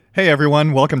Hey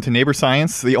everyone, welcome to Neighbor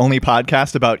Science, the only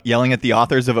podcast about yelling at the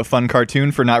authors of a fun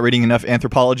cartoon for not reading enough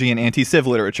anthropology and anti-civ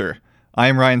literature. I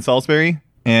am Ryan Salisbury,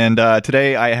 and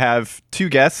today I have two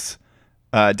guests,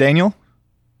 Daniel.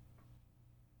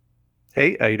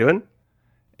 Hey, how you doing?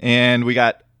 And we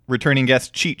got returning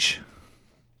guest Cheech.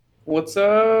 What's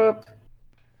up?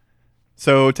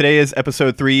 So today is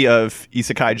episode 3 of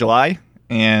Isekai July,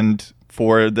 and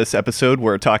for this episode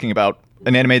we're talking about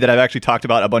an anime that I've actually talked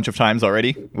about a bunch of times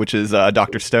already, which is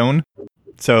Dr. Stone.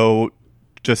 So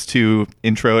just to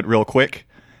intro it real quick,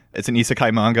 it's an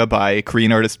isekai manga by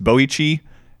Korean artist Boichi,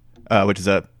 which is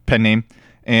a pen name,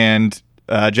 and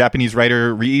Japanese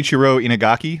writer Riichiro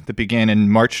Inagaki that began in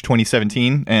March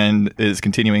 2017 and is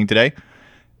continuing today.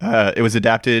 It was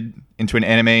adapted into an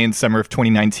anime in summer of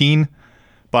 2019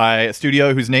 by a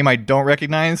studio whose name I don't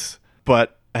recognize,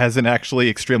 but has an actually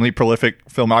extremely prolific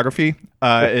filmography.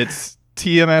 It's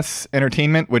TMS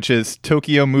Entertainment, which is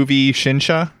Tokyo Movie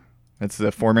Shinsha. That's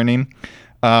the former name.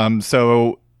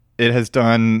 So it has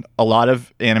done a lot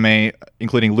of anime,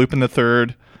 including Lupin the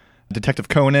Third, Detective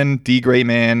Conan, D. Gray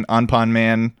Man, Anpan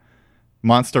Man,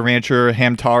 Monster Rancher,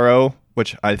 Hamtaro,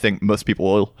 which I think most people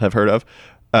will have heard of,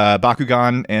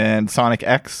 Bakugan, and Sonic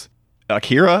X.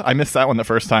 Akira, I missed that one the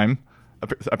first time.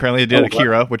 Apparently they did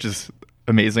Akira, which is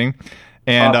amazing.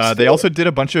 And they also did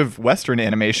a bunch of Western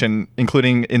animation,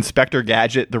 including Inspector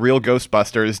Gadget, The Real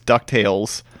Ghostbusters,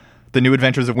 DuckTales, The New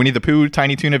Adventures of Winnie the Pooh,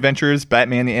 Tiny Toon Adventures,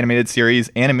 Batman the Animated Series,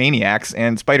 Animaniacs,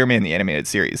 and Spider-Man the Animated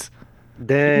Series.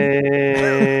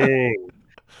 Dang.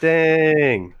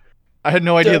 Dang. I had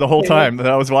no idea the whole time that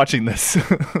I was watching this.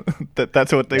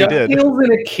 That's what they did. DuckTales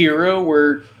and Akira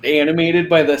were animated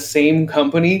by the same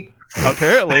company.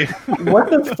 Apparently. What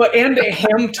the fuck? And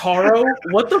Hamtaro?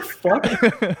 What the fuck?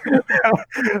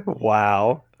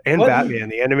 Wow. And What? Batman,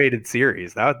 the animated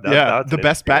series. That's the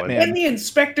best Batman. And the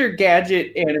Inspector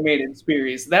Gadget animated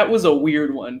series. That was a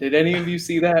weird one. Did any of you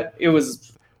see that? It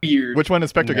was weird. Which one,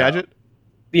 Inspector Gadget?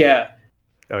 Yeah.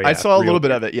 Oh, yeah. I saw a little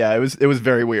bit of it. Yeah, it was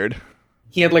very weird.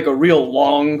 He had like a real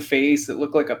long face. It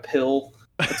looked like a pill.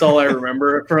 That's all I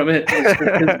remember from it. His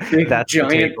big That's the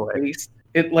giant takeaway. face.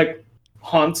 It like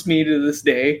haunts me to this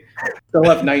day. Still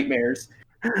have nightmares.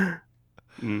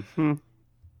 Mm-hmm.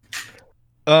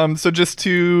 So just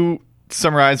to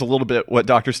summarize a little bit what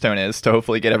Dr. Stone is, to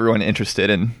hopefully get everyone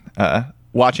interested in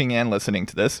watching and listening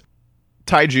to this.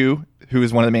 Taiju, who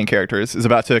is one of the main characters, is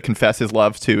about to confess his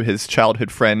love to his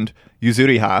childhood friend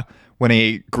Yuzuriha when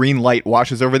a green light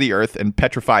washes over the earth and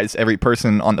petrifies every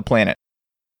person on the planet.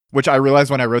 Which I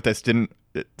realized when I wrote this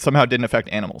it somehow didn't affect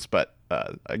animals, but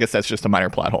I guess that's just a minor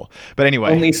plot hole. But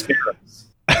anyway. Only sparrows.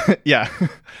 Yeah.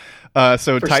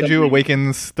 So Taiju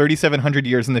awakens 3,700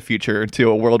 years in the future to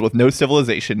a world with no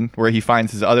civilization, where he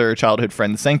finds his other childhood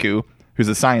friend Senku, who's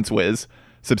a science whiz,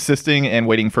 subsisting and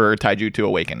waiting for Taiju to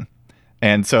awaken.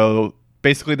 And so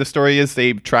basically the story is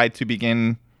they tried to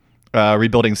begin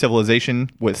rebuilding civilization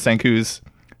with Senku's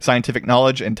scientific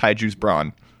knowledge and Taiju's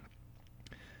brawn.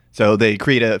 So they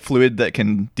create a fluid that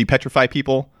can depetrify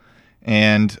people,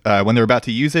 and when they're about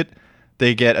to use it,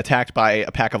 they get attacked by a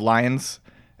pack of lions,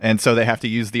 and so they have to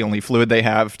use the only fluid they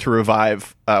have to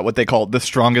revive what they call the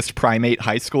strongest primate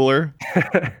high schooler,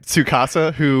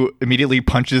 Tsukasa, who immediately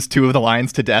punches 2 of the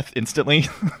lions to death instantly.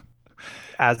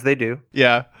 As they do.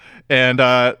 Yeah, and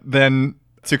then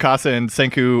Tsukasa and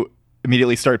Senku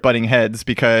immediately start butting heads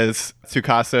because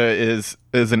Tsukasa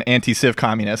is an anti-civ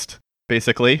communist,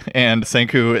 basically, and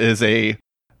Senku is a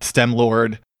STEM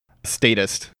lord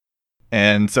statist.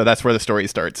 And so that's where the story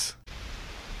starts.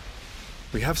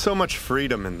 We have so much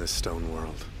freedom in this stone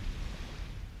world.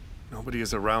 Nobody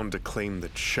is around to claim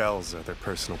that shells are their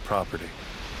personal property.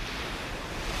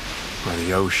 Or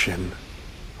the ocean,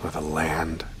 or the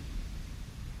land.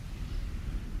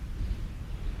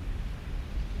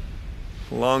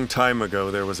 A long time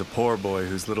ago, there was a poor boy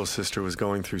whose little sister was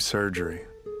going through surgery.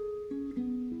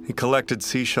 He collected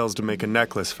seashells to make a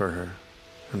necklace for her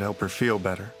and help her feel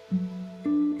better.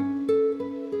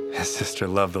 His sister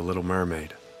loved the Little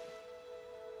Mermaid.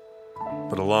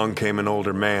 But along came an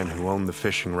older man who owned the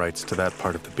fishing rights to that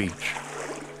part of the beach.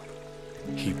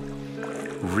 He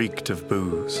reeked of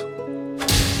booze.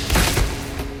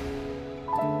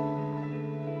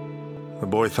 The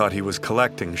boy thought he was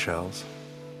collecting shells,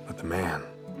 but the man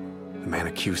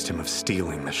accused him of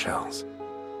stealing the shells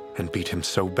and beat him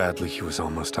so badly he was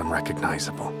almost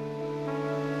unrecognizable.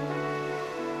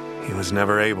 He was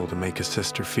never able to make his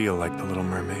sister feel like the Little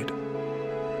Mermaid.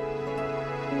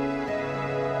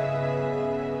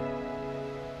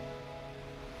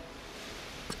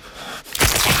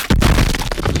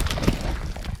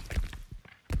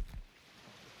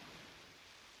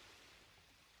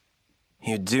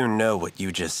 You do know what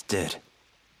you just did,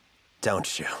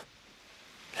 don't you?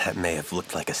 That may have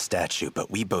looked like a statue, but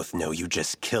we both know you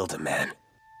just killed a man.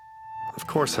 Of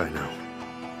course I know.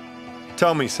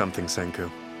 Tell me something, Senku.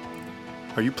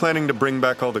 Are you planning to bring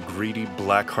back all the greedy,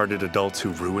 black-hearted adults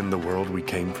who ruined the world we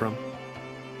came from?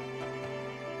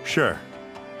 Sure.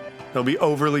 They'll be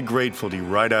overly grateful to you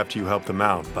right after you help them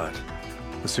out, but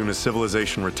as soon as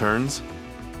civilization returns,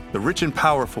 the rich and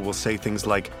powerful will say things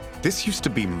like, "This used to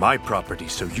be my property,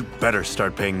 so you better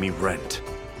start paying me rent."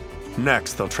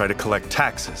 Next, they'll try to collect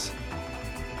taxes.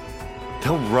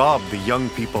 They'll rob the young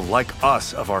people like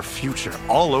us of our future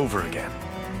all over again.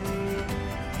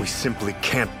 We simply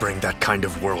can't bring that kind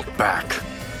of world back.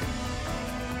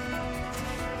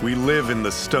 We live in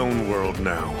the stone world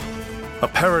now, a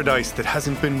paradise that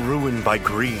hasn't been ruined by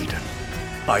greed.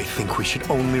 I think we should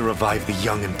only revive the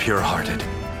young and pure-hearted,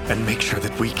 and make sure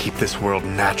that we keep this world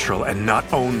natural and not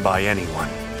owned by anyone.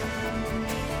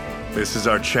 This is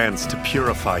our chance to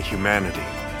purify humanity.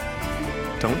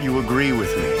 Don't you agree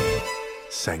with me,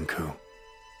 Senku?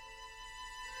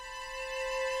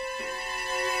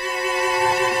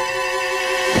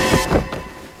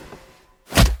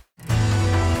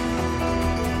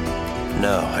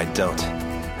 No, I don't.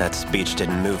 That speech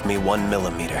didn't move me 1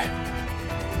 millimeter.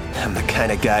 I'm the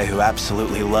kind of guy who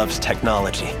absolutely loves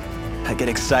technology. I get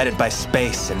excited by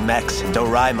space and mechs and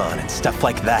Doraemon and stuff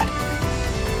like that.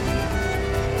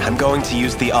 I'm going to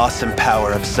use the awesome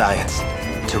power of science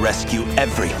to rescue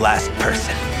every last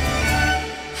person.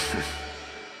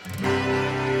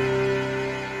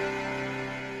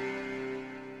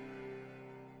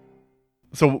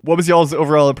 So, what was y'all's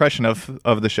overall impression of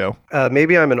the show?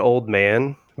 Maybe I'm an old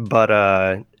man, but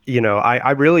I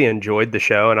really enjoyed the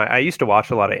show, and I used to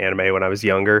watch a lot of anime when I was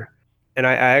younger, and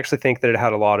I actually think that it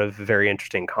had a lot of very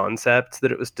interesting concepts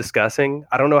that it was discussing.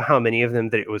 I don't know how many of them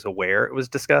that it was aware it was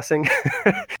discussing,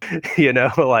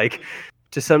 like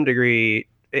to some degree.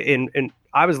 And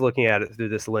I was looking at it through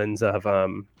this lens of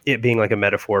it being like a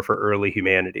metaphor for early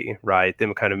humanity, right?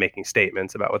 Them kind of making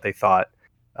statements about what they thought.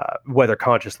 Whether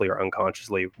consciously or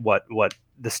unconsciously, what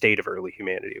the state of early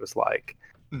humanity was like.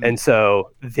 Mm-hmm. And so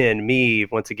then me,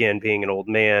 once again, being an old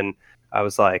man, I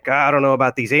was like, I don't know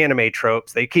about these anime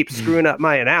tropes. They keep screwing up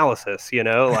my analysis,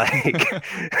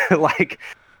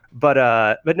 but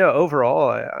no, overall,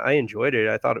 I enjoyed it.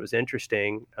 I thought it was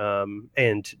interesting,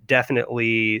 and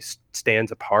definitely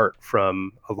stands apart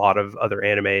from a lot of other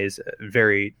animes.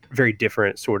 Very, very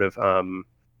different sort of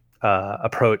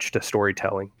approach to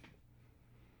storytelling.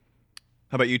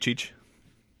 How about you, Cheech?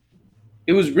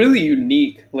 It was really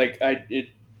unique. It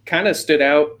kind of stood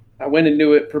out. I went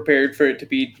into it prepared for it to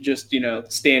be just,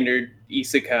 standard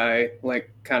isekai,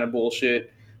 kind of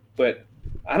bullshit. But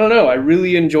I don't know. I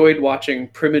really enjoyed watching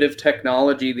Primitive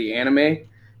Technology, the anime,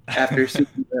 after seeing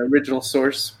the original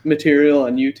source material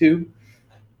on YouTube.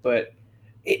 But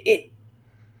it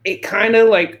kind of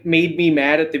made me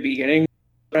mad at the beginning.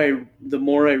 The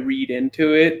more I read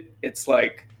into it, it's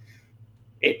like,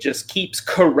 it just keeps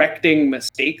correcting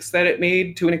mistakes that it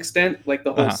made to an extent. Like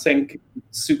the whole Senku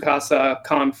Tsukasa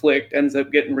conflict ends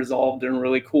up getting resolved in a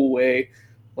really cool way.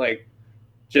 I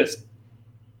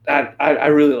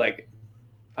really like it.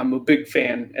 I'm a big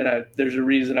fan, and there's a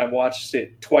reason I watched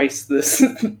it twice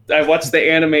I watched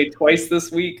the anime twice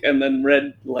this week, and then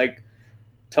read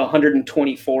to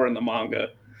 124 in the manga.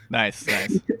 Nice.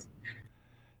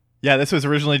 Yeah, this was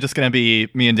originally just going to be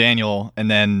me and Daniel,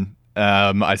 and then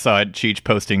I saw Cheech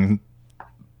posting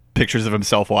pictures of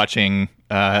himself watching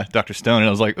Dr. Stone, and I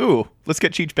was like, ooh, let's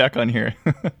get Cheech back on here.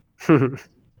 It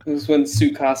was when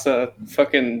Tsukasa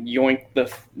fucking yoinked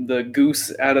the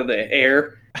goose out of the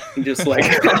air and just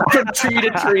from tree to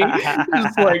tree,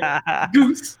 just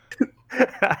goose.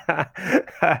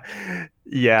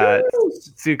 Yeah,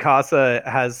 Tsukasa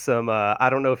has some, I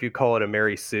don't know if you call it a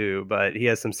Mary Sue, but he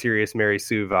has some serious Mary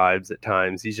Sue vibes at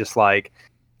times. He's just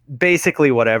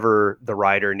basically whatever the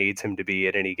writer needs him to be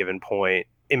at any given point.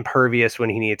 Impervious when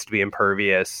he needs to be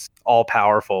impervious, all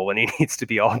powerful when he needs to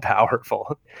be all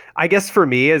powerful. I guess for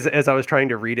me, as I was trying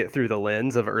to read it through the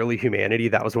lens of early humanity,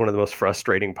 that was one of the most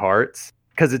frustrating parts,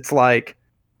 because it's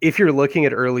if you're looking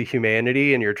at early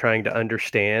humanity and you're trying to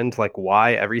understand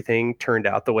why everything turned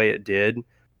out the way it did,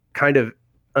 kind of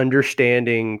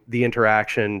understanding the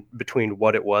interaction between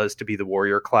what it was to be the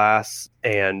warrior class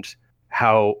and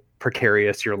how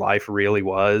precarious your life really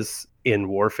was in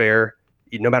warfare,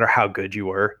 no matter how good you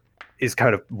were, is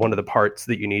kind of one of the parts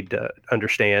that you need to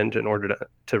understand in order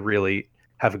to really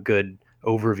have a good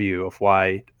overview of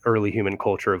why early human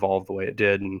culture evolved the way it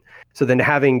did. And so then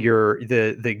having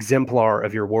the exemplar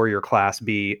of your warrior class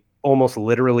be almost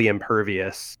literally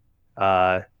impervious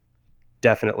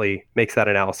definitely makes that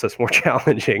analysis more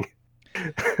challenging.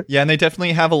 Yeah, and they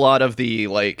definitely have a lot of the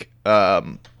like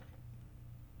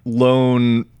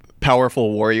lone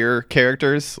powerful warrior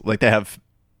characters. Like they have,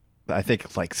 I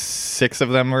think, like 6 of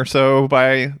them or so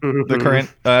by the current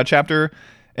chapter.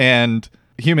 And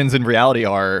humans in reality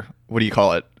are, what do you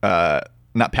call it?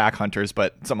 Not pack hunters,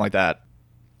 but something like that.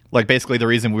 Like basically the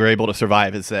reason we're able to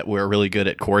survive is that we're really good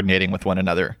at coordinating with one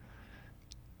another.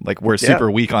 Like we're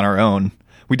super weak on our own.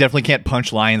 We definitely can't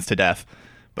punch lions to death.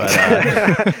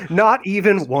 But not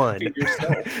even one.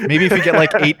 Maybe if you get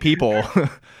like 8 people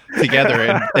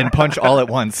together and punch all at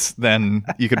once, then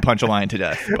you could punch a lion to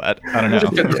death. But I don't know.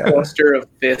 Just a cluster of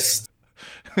fists.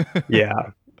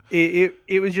 Yeah.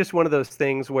 It was just one of those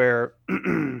things where,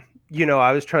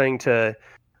 I was trying to,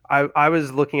 I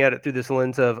was looking at it through this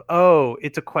lens of,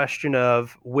 it's a question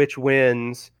of which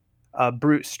wins,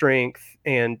 brute strength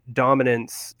and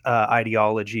dominance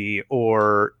ideology,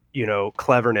 or,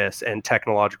 cleverness and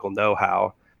technological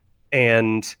know-how.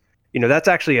 And, that's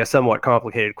actually a somewhat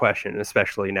complicated question,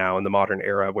 especially now in the modern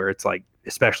era where it's like,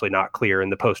 especially not clear in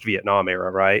the post-Vietnam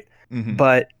era, right? Mm-hmm.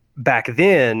 But back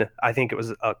then, I think it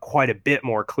was quite a bit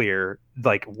more clear,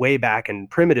 like way back in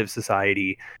primitive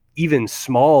society, even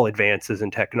small advances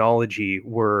in technology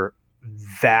were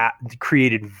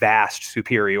created vast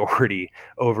superiority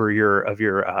over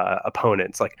your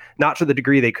opponents. Like not to the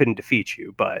degree they couldn't defeat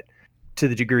you, but to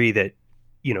the degree that,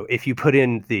 if you put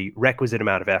in the requisite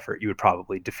amount of effort, you would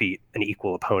probably defeat an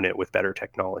equal opponent with better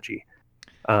technology.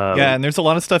 Yeah, and there's a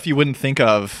lot of stuff you wouldn't think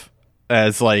of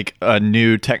as like a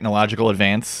new technological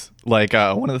advance. Like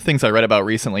one of the things I read about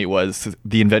recently was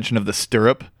the invention of the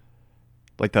stirrup,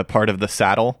 like the part of the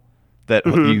saddle that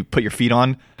you put your feet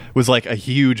on, was like a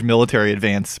huge military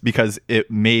advance because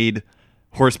it made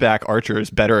horseback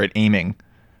archers better at aiming.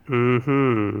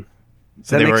 Mm-hmm.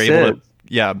 So they were able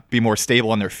to, be more stable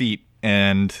on their feet.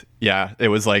 And yeah, it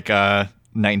was like night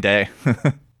and day.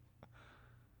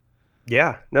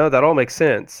 Yeah, no, that all makes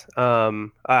sense. I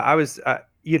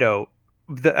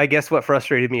guess what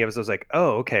frustrated me was I was like,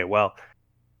 oh, okay, well,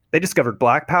 they discovered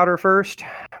black powder first.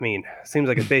 I mean, seems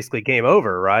like it's basically game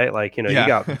over, right? Like, you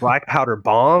got black powder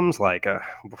bombs. Like, I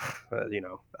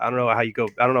don't know how you go.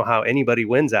 I don't know how anybody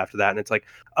wins after that. And it's like,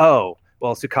 oh,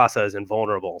 well, Tsukasa is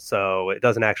invulnerable, so it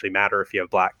doesn't actually matter if you have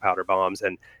black powder bombs.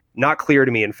 And not clear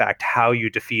to me, in fact, how you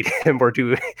defeat him or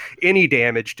do any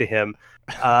damage to him.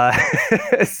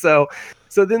 So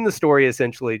then the story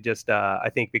essentially just, I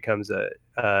think, becomes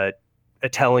a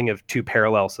telling of 2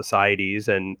 parallel societies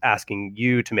and asking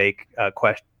you to make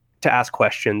to ask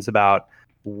questions about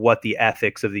what the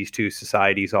ethics of these 2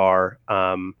 societies are,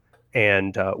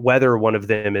 and whether one of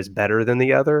them is better than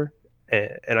the other.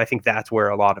 And I think that's where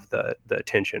a lot of the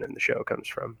tension in the show comes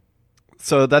from.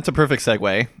 So that's a perfect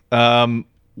segue.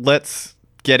 Let's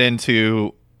get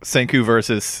into Senku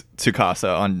versus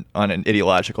Tsukasa on an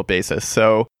ideological basis.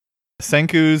 So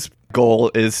Senku's goal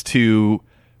is to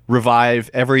revive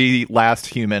every last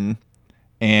human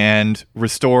and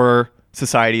restore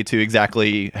society to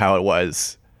exactly how it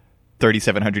was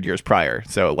 3,700 years prior.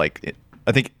 So like,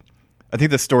 I think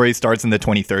the story starts in the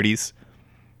 2030s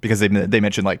because they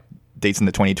mentioned like dates in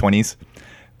the 2020s.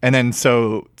 And then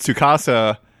so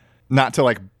Tsukasa, not to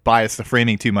like bias the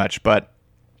framing too much, but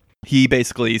he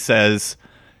basically says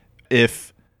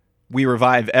if we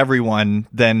revive everyone,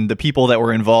 then the people that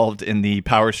were involved in the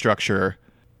power structure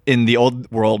in the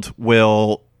old world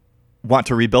will want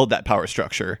to rebuild that power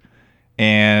structure,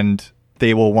 and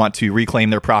they will want to reclaim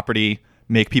their property,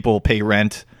 make people pay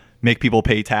rent, make people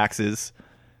pay taxes.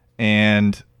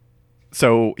 And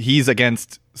so he's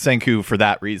against Senku for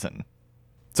that reason.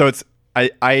 So it's,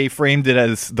 I framed it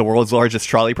as the world's largest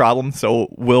trolley problem.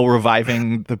 So will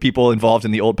reviving the people involved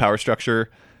in the old power structure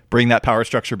bring that power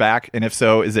structure back? And if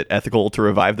so, is it ethical to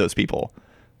revive those people?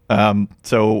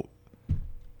 So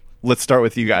let's start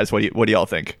with you guys. What do y'all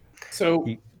think? So,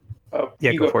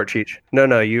 go for it, Cheech.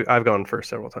 No, I've gone first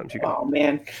several times. You go. Oh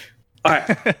man. All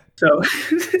right. So,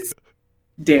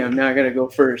 damn. Now I gotta go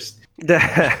first.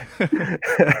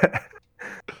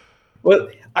 Well,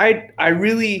 I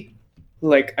really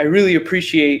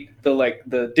appreciate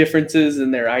the differences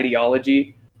in their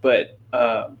ideology, but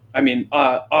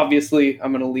obviously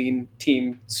I'm going to lean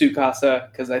Team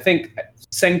Tsukasa because I think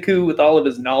Senku, with all of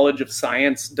his knowledge of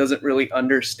science, doesn't really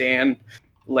understand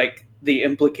like the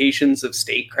implications of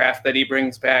statecraft that he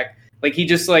brings back. Like he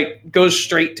just like goes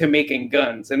straight to making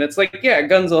guns, and it's like, yeah,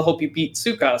 guns will help you beat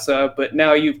Tsukasa, but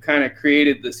now you've kind of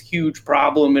created this huge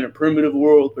problem in a primitive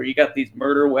world where you got these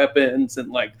murder weapons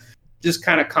and like just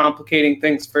kind of complicating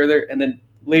things further. And then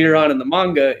later on in the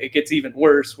manga, it gets even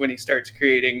worse when he starts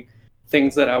creating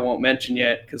things that I won't mention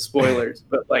yet because spoilers,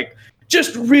 but like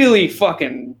just really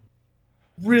fucking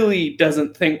really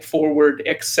doesn't think forward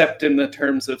except in the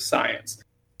terms of science.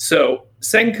 So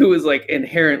Senku is like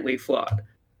inherently flawed,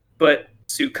 but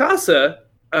Tsukasa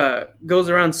goes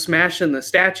around smashing the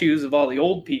statues of all the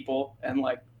old people, and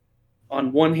like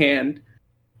on one hand,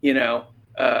 a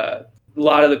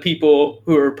lot of the people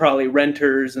who are probably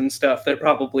renters and stuff, they're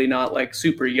probably not like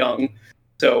super young.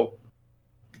 So,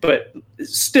 but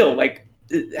still, like,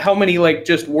 how many like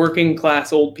just working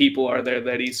class old people are there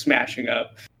that he's smashing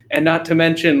up? And not to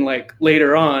mention, like,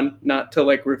 later on, not to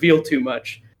like reveal too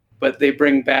much, but they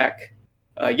bring back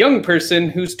a young person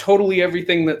who's totally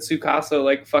everything that Tsukasa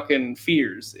like fucking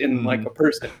fears in like a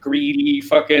person. Greedy,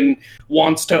 fucking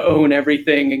wants to own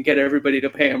everything and get everybody to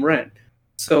pay him rent.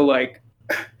 So like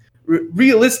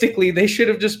realistically, they should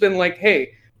have just been like,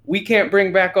 hey, we can't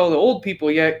bring back all the old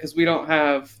people yet because we don't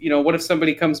have, what if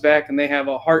somebody comes back and they have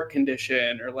a heart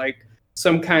condition or like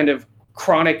some kind of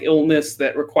chronic illness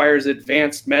that requires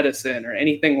advanced medicine or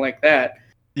anything like that.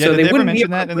 Yeah, so did they ever wouldn't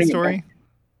mention that in the story?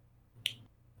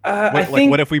 I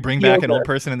think what if we bring back an old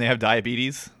person and they have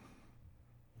diabetes?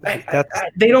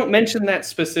 They don't mention that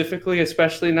specifically,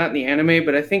 especially not in the anime,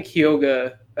 but I think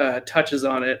Hyoga touches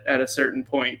on it at a certain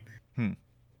point.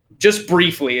 Just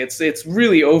briefly. It's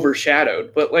really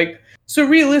overshadowed. But like, so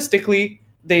realistically,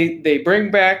 they bring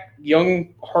back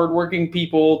young, hardworking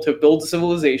people to build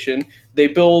civilization. They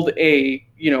build a,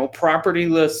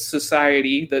 propertyless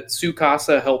society that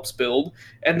Tsukasa helps build.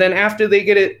 And then after they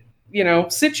get it,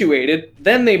 situated,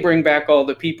 then they bring back all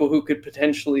the people who could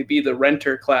potentially be the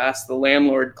renter class, the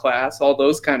landlord class, all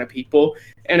those kind of people.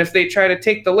 And if they try to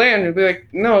take the land, they'll be like,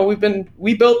 no,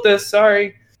 we built this,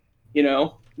 sorry.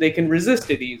 They can resist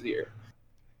it easier.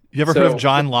 You ever heard of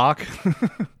John Locke?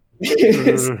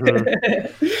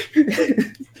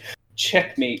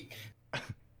 Checkmate.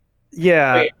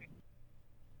 Yeah. Wait.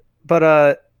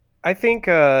 But I think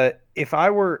if I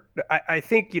were, I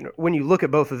think, when you look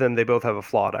at both of them, they both have a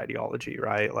flawed ideology,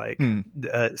 right? Like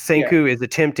Senku is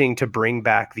attempting to bring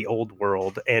back the old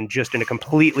world, and just in a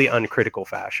completely uncritical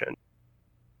fashion.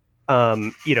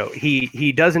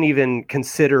 He doesn't even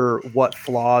consider what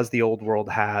flaws the old world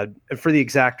had for the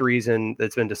exact reason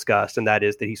that's been discussed, and that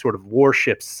is that he sort of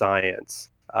worships science.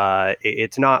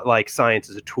 It's not like science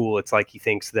is a tool. It's like he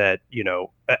thinks that,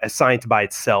 a science by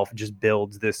itself just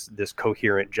builds this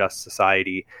coherent, just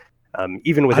society.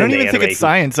 Even within I don't even the think anime, it's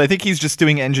science. I think he's just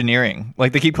doing engineering.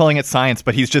 Like, they keep calling it science,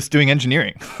 but he's just doing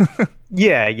engineering.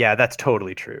 Yeah, that's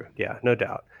totally true. Yeah, no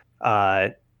doubt.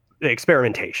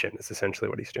 Experimentation is essentially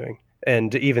what he's doing,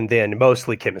 and even then,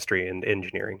 mostly chemistry and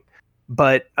engineering.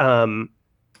 But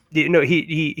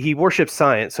he worships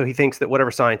science, so he thinks that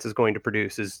whatever science is going to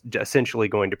produce is essentially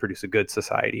going to produce a good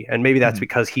society. And maybe that's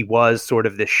because he was sort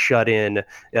of this shut-in,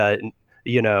 in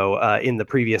the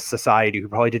previous society, who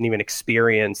probably didn't even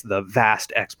experience the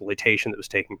vast exploitation that was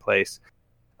taking place.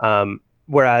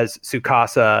 Whereas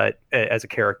Tsukasa, as a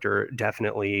character,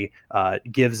 definitely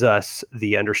gives us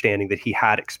the understanding that he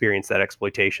had experienced that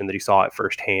exploitation, that he saw it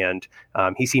firsthand.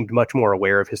 He seemed much more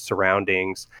aware of his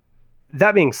surroundings.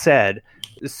 That being said,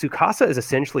 Tsukasa is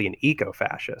essentially an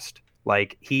eco-fascist.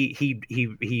 Like,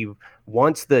 he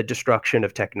wants the destruction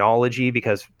of technology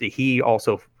because he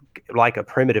also, like a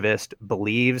primitivist,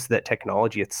 believes that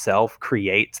technology itself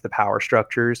creates the power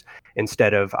structures,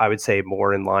 instead of, I would say,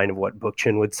 more in line of what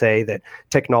Bookchin would say, that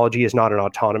technology is not an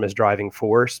autonomous driving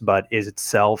force, but is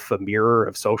itself a mirror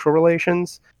of social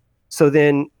relations. So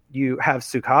then you have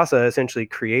Tsukasa essentially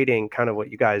creating kind of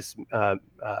what you guys,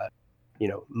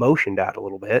 motioned at a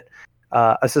little bit,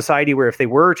 a society where if they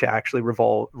were to actually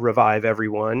revive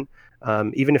everyone,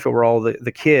 even if it were all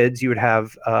the kids, you would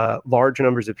have large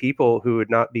numbers of people who would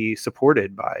not be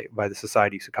supported by the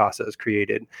society Tsukasa has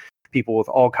created. People with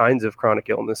all kinds of chronic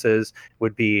illnesses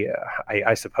would be,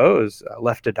 I suppose,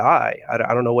 left to die. I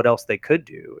don't know what else they could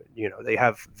do.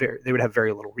 They would have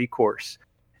very little recourse.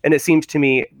 And it seems to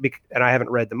me, and I haven't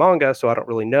read the manga, so I don't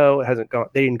really know.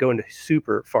 They didn't go into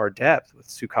super far depth with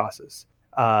Tsukasa's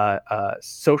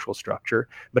social structure,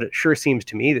 but it sure seems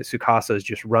to me that Tsukasa is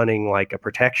just running like a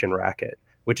protection racket,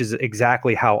 which is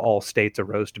exactly how all states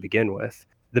arose to begin with.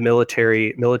 The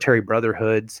military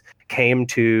brotherhoods came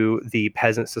to the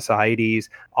peasant societies,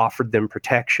 offered them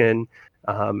protection,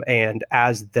 and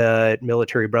as the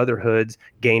military brotherhoods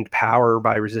gained power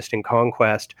by resisting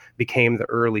conquest, became the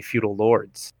early feudal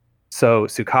lords. So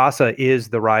Tsukasa is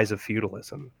the rise of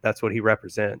feudalism. That's what he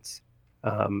represents.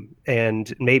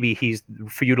 And maybe he's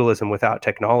feudalism without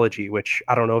technology, which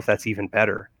I don't know if that's even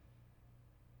better.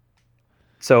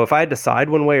 So if I decide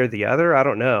one way or the other, I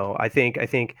don't know. I think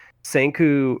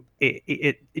Senku,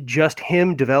 it just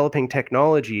him developing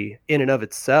technology in and of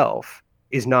itself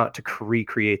is not to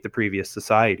recreate the previous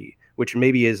society, which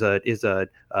maybe is a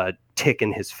tick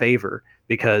in his favor,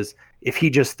 because if he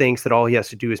just thinks that all he has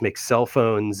to do is make cell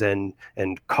phones and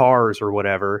cars or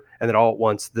whatever, and that all at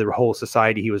once the whole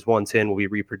society he was once in will be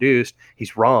reproduced,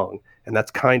 he's wrong. And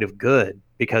that's kind of good,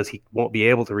 because he won't be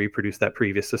able to reproduce that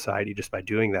previous society just by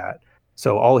doing that.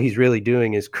 So all he's really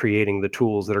doing is creating the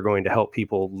tools that are going to help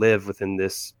people live within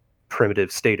this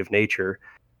primitive state of nature.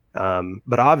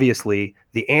 But obviously,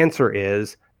 the answer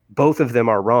is both of them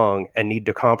are wrong and need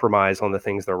to compromise on the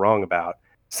things they're wrong about.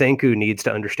 Senku needs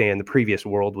to understand the previous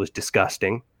world was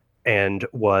disgusting and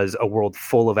was a world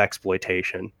full of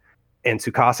exploitation. And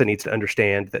Tsukasa needs to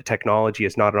understand that technology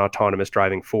is not an autonomous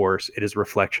driving force. It is a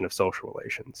reflection of social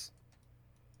relations.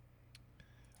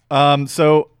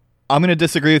 So I'm going to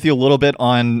disagree with you a little bit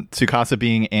on Tsukasa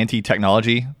being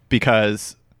anti-technology,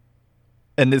 because,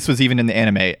 and this was even in the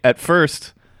anime, at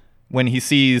first, when he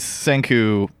sees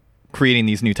Senku creating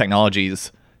these new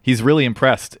technologies, he's really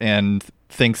impressed and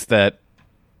thinks that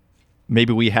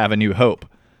maybe we have a new hope.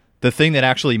 The thing that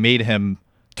actually made him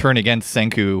turn against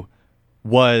Senku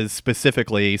was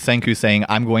specifically Senku saying,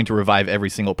 I'm going to revive every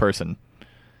single person.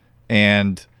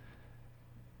 And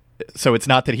so it's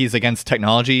not that he's against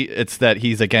technology, it's that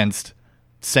he's against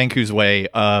Senku's way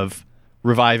of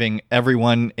reviving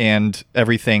everyone and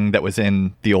everything that was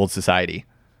in the old society.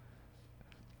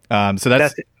 So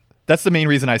that's the main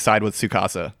reason I side with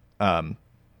Tsukasa. And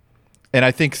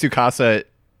I think Tsukasa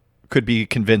could be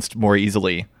convinced more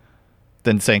easily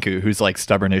than Senku, who's like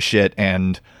stubborn as shit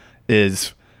and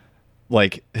is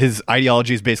like, his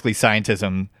ideology is basically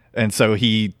scientism, and so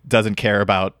he doesn't care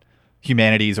about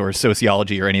humanities or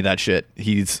sociology or any of that shit.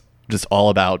 He's just all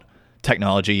about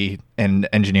technology and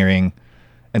engineering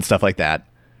and stuff like that.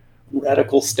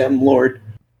 Radical STEM lord.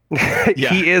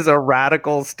 Yeah. He is a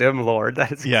radical STEM lord.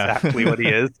 That is exactly what he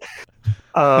is.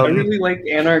 I really like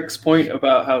Anarch's point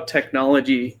about how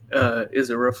technology is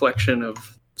a reflection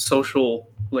of social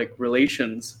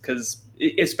relations, because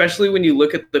especially when you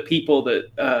look at the people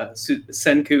that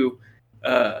Senku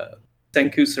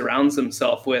surrounds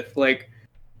himself with,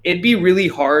 it'd be really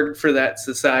hard for that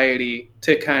society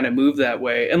to kind of move that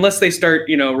way unless they start,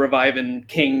 reviving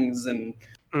kings and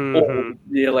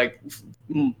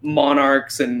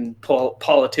monarchs and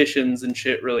politicians and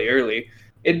shit really early.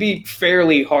 It'd be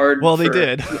fairly hard. Well, for they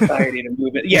did society to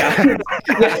move it. Yeah,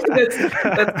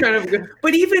 that's kind of good.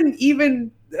 But even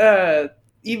the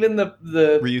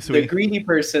Ryusui? the greedy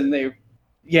person,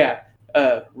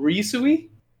 Ryusui.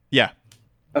 Yeah.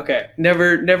 Okay,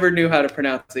 never knew how to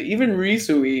pronounce it. Even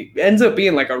Ryusui ends up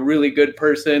being a really good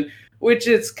person, which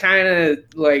is kind of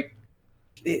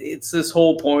it's this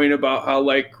whole point about how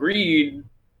greed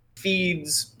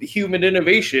feeds human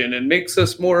innovation and makes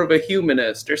us more of a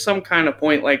humanist, or some kind of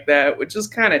point like that, which is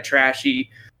kind of trashy.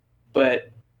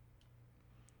 But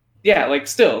yeah,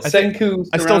 Senku.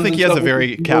 I still think he has a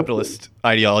very capitalist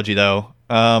ideology, though.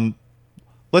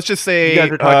 Let's just say you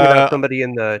guys are talking about somebody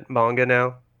in the manga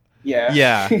now.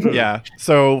 Yeah.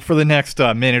 So for the next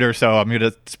minute or so, I'm going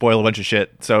to spoil a bunch of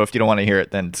shit. So if you don't want to hear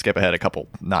it, then skip ahead a couple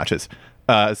notches.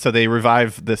 So they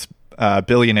revive this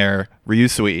billionaire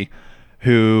Ryusui,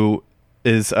 who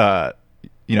is,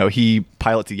 he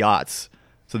pilots yachts.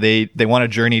 So they want to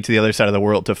journey to the other side of the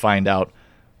world to find out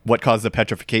what caused the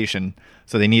petrification.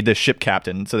 So they need this ship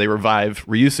captain. So they revive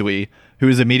Ryusui, who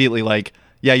is immediately like,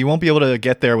 yeah, you won't be able to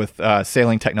get there with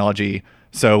sailing technology.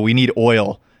 So we need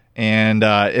oil. And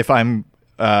if I'm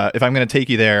going to take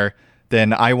you there,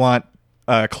 then I want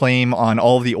a claim on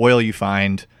all of the oil you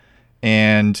find.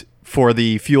 And for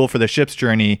the fuel for the ship's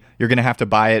journey, you're going to have to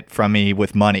buy it from me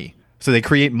with money. So they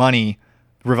create money,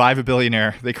 revive a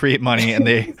billionaire, they create money, and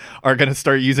they are going to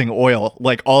start using oil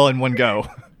all in one go.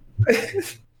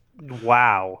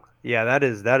 Wow. Yeah, that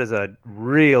is a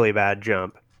really bad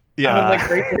jump. Yeah.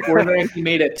 Right before that, he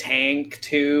made a tank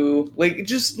too.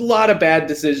 Just a lot of bad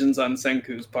decisions on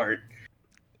Senku's part.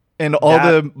 And all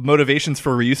the motivations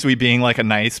for Ryusui being a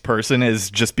nice person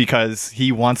is just because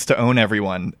he wants to own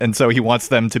everyone. And so he wants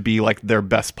them to be their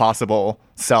best possible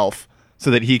self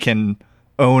so that he can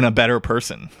own a better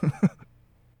person.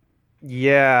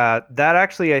 Yeah, that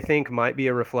actually I think might be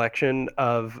a reflection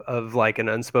of an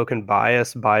unspoken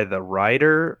bias by the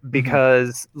writer,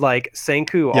 because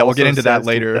Senku. Yeah, we'll get into that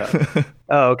later.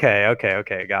 Oh,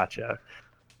 okay, gotcha.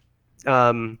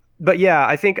 But yeah,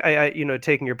 I think I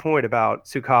taking your point about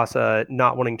Tsukasa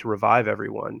not wanting to revive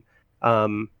everyone,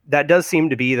 that does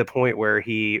seem to be the point where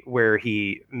he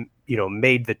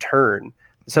made the turn.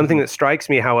 Something that strikes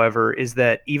me, however, is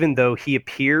that even though he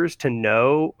appears to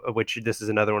know, which this is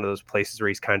another one of those places where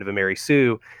he's kind of a Mary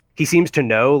Sue, he seems to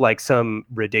know like some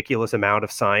ridiculous amount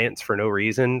of science for no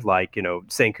reason. Like,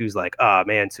 Senku's like, oh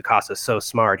man, Tsukasa's so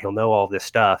smart. He'll know all this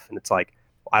stuff. And it's like,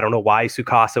 I don't know why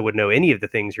Tsukasa would know any of the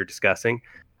things you're discussing.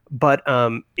 But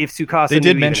if Tsukasa... They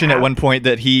did mention at one point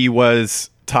that he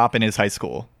was top in his high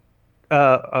school.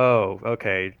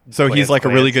 Okay. So he's like a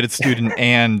really good student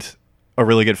and a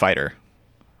really good fighher.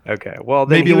 Okay, well,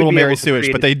 then maybe a little Mary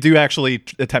Sue-ish, but they do actually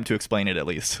attempt to explain it at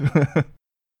least.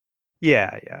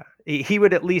 Yeah. He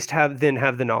would at least have the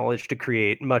knowledge to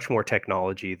create much more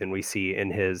technology than we see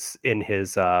in his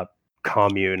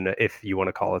commune, if you want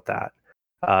to call it that.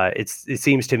 It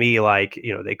seems to me like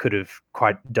they could have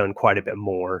done quite a bit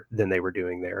more than they were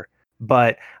doing there.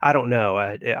 But I don't know.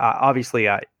 Obviously,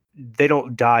 they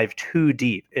don't dive too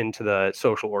deep into the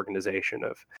social organization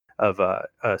of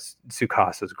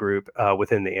Tsukasa's group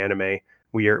within the anime.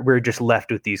 We're just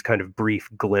left with these kind of brief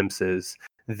glimpses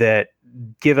that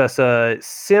give us a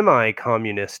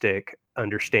semi-communistic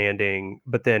understanding,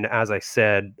 but then, as I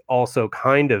said, also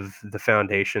kind of the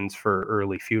foundations for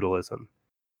early feudalism.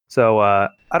 So I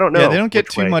don't know. Yeah, they don't get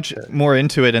too much more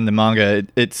into it in the manga.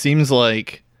 It seems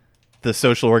like the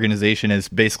social organization is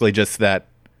basically just that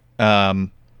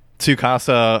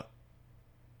Tsukasa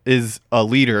is a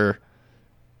leader,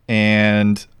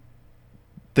 and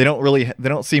they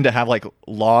don't seem to have like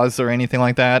laws or anything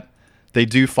like that. They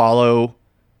do follow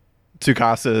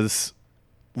Tsukasa's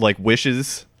like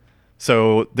wishes,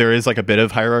 so there is like a bit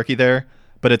of hierarchy there,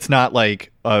 but it's not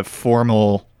like a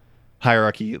formal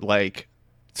hierarchy like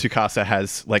Tsukasa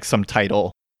has like some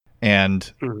title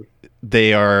and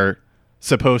they are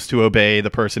supposed to obey the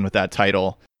person with that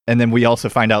title. And then we also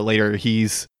find out later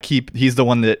he's the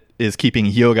one that is keeping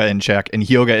Hyoga in check, and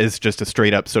Hyoga is just a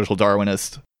straight up social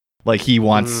Darwinist. Like he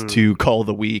wants to cull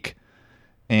the weak,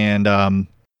 and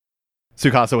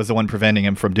Tsukasa was the one preventing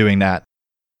him from doing that.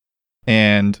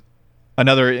 And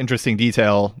another interesting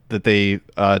detail that they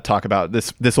talk about,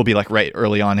 this will be like right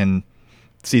early on in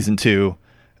season 2,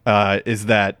 is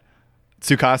that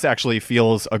Tsukasa actually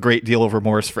feels a great deal of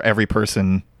remorse for every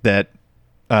person that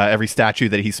every statue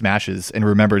that he smashes, and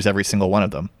remembers every single one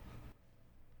of them.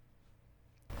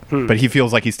 But he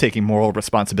feels like he's taking moral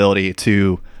responsibility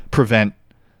to prevent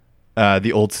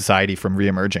the old society from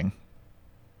reemerging.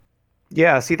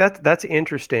 Yeah, see, that's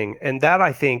interesting. And that,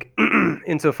 I think,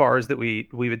 insofar as that we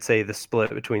would say the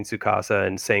split between Tsukasa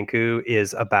and Senku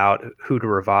is about who to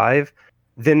revive,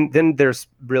 then there's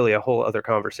really a whole other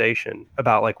conversation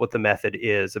about like what the method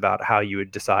is, about how you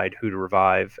would decide who to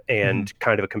revive, and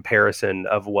kind of a comparison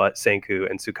of what Senku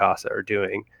and Tsukasa are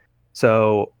doing.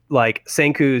 So like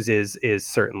Senku's is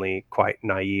certainly quite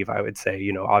naive, I would say.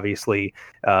 Obviously,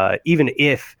 even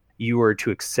if you were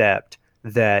to accept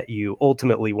that you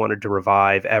ultimately wanted to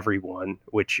revive everyone,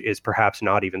 which is perhaps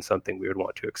not even something we would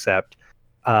want to accept,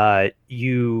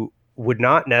 you would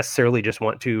not necessarily just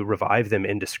want to revive them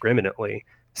indiscriminately.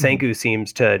 Senku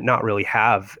seems to not really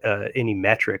have any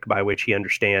metric by which he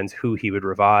understands who he would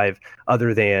revive,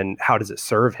 other than how does it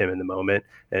serve him in the moment.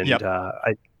 And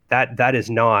that is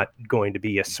not going to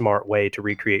be a smart way to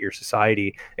recreate your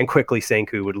society. And quickly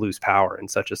Senku would lose power in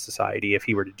such a society if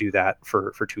he were to do that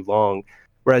for too long.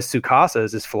 Whereas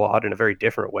Tsukasa's is flawed in a very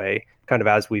different way, kind of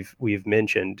as we've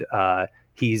mentioned.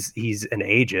 He's an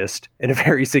ageist in a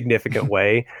very significant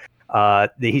way.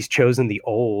 He's chosen the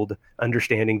old,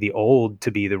 understanding the old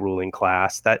to be the ruling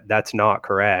class. That's not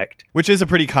correct. Which is a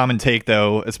pretty common take,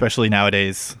 though, especially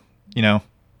nowadays.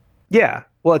 Yeah.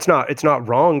 Well, it's not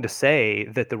wrong to say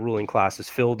that the ruling class is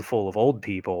filled full of old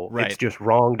people. Right. It's just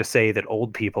wrong to say that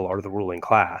old people are the ruling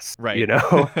class. Right.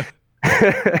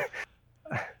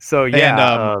 So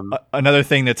yeah. And another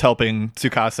thing that's helping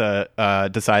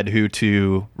Tsukasa decide who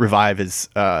to revive is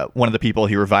one of the people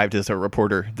he revived is a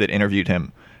reporter that interviewed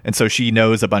him, and so she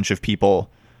knows a bunch of people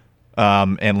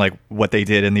and like what they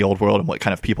did in the old world and what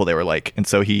kind of people they were like, and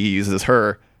so he uses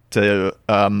her to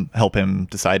help him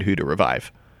decide who to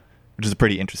revive, which is a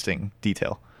pretty interesting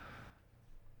detail.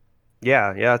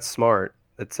 Yeah, it's smart.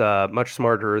 It's much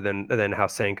smarter than how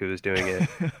Senku is doing it.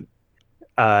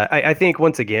 I think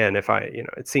once again,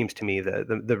 it seems to me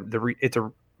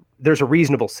that there's a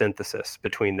reasonable synthesis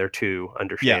between their two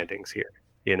understandings here.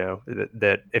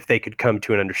 That if they could come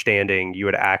to an understanding, you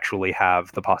would actually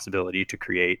have the possibility to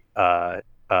create not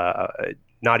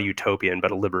a utopian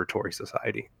but a liberatory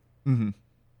society. Mm-hmm.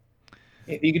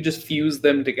 If you could just fuse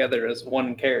them together as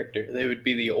one character, they would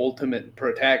be the ultimate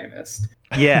protagonist.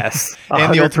 Yes.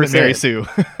 And the ultimate Mary Sue.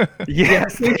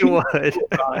 Yes, they would.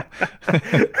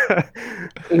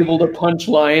 Able to punch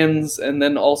lions and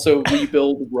then also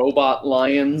rebuild robot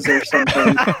lions or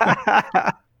something.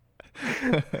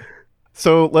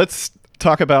 So let's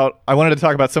I wanted to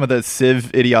talk about some of the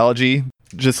Civ ideology,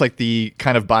 just like the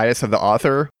kind of bias of the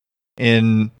author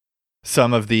in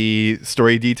some of the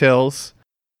story details.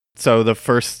 So the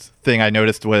first thing I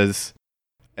noticed was,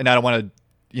 and I don't want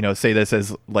to, say this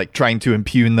as like trying to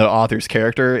impugn the author's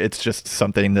character. It's just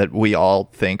something that we all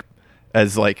think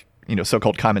as like,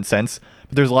 so-called common sense.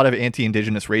 But there's a lot of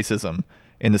anti-indigenous racism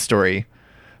in the story.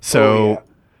 So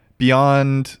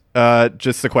beyond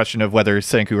just the question of whether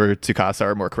Senku or Tsukasa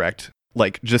are more correct,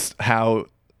 like just how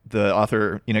the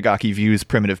author Inagaki views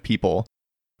primitive people,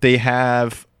 they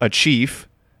have a chief.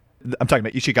 I'm talking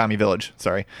about Ishigami Village.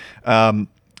 Sorry.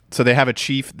 So they have a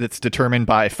chief that's determined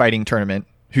by a fighting tournament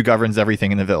who governs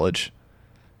everything in the village.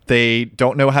 They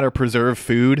don't know how to preserve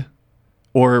food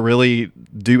or really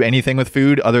do anything with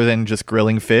food other than just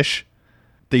grilling fish.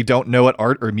 They don't know what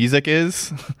art or music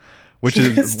is, which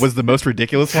was the most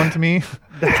ridiculous one to me.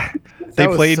 They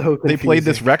played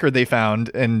this record they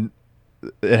found and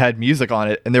it had music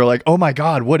on it, and they were like, "Oh my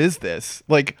god, what is this?"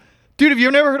 Like, dude, have you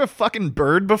never heard of fucking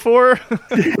Bird before?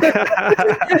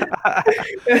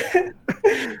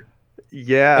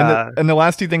 Yeah. And the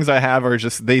last two things I have are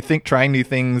just they think trying new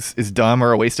things is dumb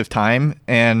or a waste of time,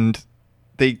 and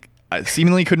they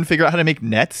seemingly couldn't figure out how to make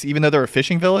nets, even though they're a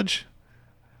fishing village.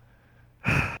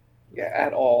 Yeah,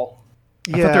 at all.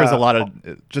 I thought there was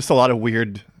a lot of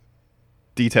weird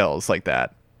details like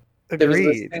that. There was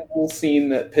a single scene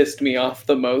that pissed me off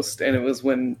the most, and it was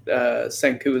when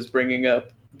Senku was bringing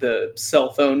up the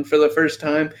cell phone for the first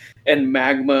time, and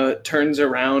Magma turns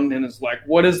around and is like,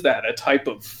 "What is that? A type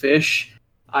of fish?"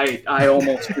 I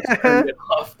almost just turned it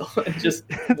off and just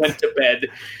went to bed.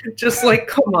 Just like,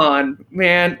 come on,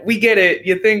 man, we get it.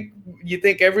 You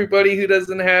think everybody who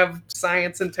doesn't have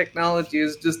science and technology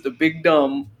is just a big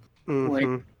dumb. Mm-hmm.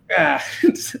 Like,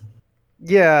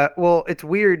 Yeah, well, it's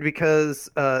weird because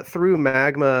through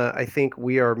Magma, I think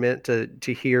we are meant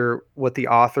to hear what the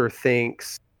author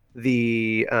thinks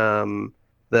the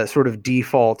sort of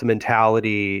default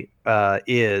mentality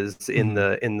is in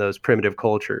those primitive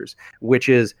cultures, which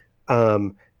is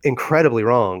incredibly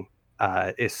wrong.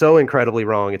 It's so incredibly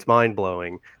wrong. It's mind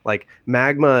blowing. Like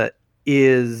Magma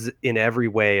is in every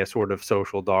way a sort of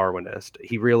social Darwinist.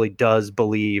 He really does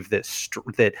believe that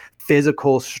that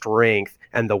physical strength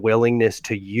and the willingness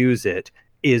to use it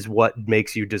is what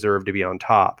makes you deserve to be on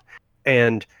top.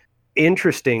 And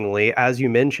interestingly, as you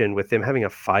mentioned, with them having a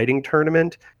fighting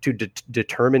tournament to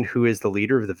determine who is the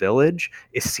leader of the village,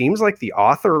 it seems like the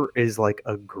author is like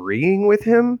agreeing with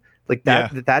him. Like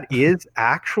that is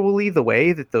actually the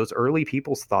way that those early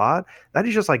peoples thought. That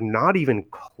is just like not even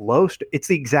close to, it's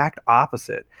the exact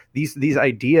opposite. These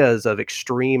ideas of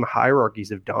extreme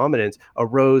hierarchies of dominance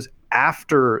arose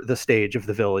after the stage of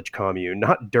the village commune,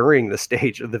 not during the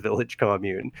stage of the village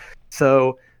commune.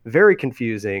 So very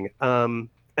confusing. But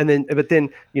then,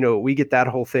 we get that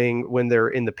whole thing when they're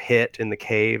in the pit, in the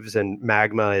caves, and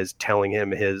Magma is telling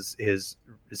him his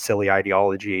silly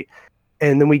ideology.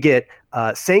 And then we get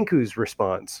Senku's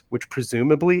response, which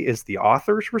presumably is the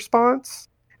author's response.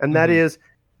 And that is,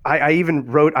 I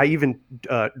even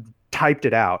typed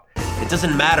it out. It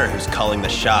doesn't matter who's calling the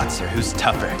shots or who's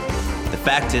tougher. The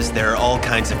fact is there are all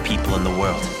kinds of people in the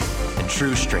world. And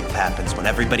true strength happens when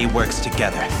everybody works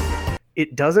together.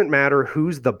 It doesn't matter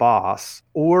who's the boss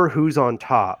or who's on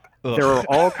top. Ugh. There are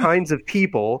all kinds of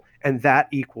people, and that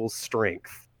equals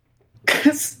strength.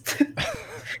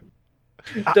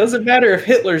 Doesn't matter if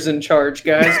Hitler's in charge,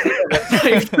 guys.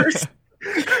 Diverse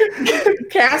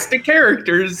cast of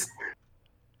characters.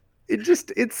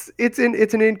 It's an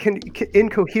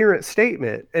incoherent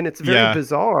statement, and it's very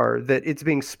bizarre that it's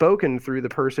being spoken through the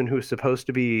person who's supposed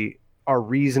to be our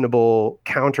reasonable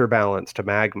counterbalance to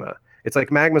Magma. It's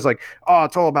like Magma's like, oh,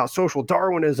 it's all about social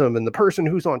Darwinism, and the person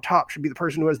who's on top should be the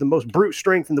person who has the most brute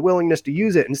strength and the willingness to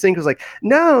use it. And Senku's like,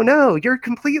 no, you're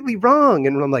completely wrong.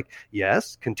 And I'm like,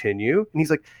 yes, continue. And he's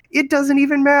like, it doesn't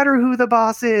even matter who the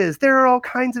boss is. There are all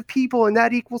kinds of people, and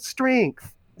that equals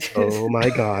strength. Oh my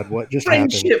God, what just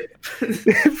happened?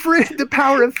 The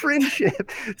power of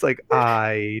friendship. It's like,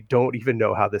 I don't even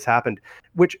know how this happened.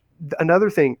 Which another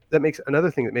thing that makes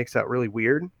that really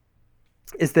weird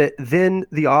is that then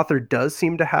the author does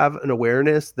seem to have an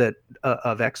awareness that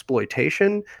of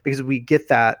exploitation, because we get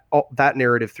that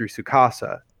narrative through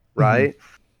Tsukasa, right?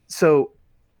 Mm-hmm. So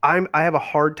I have a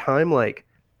hard time like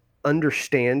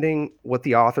understanding what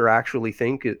the author actually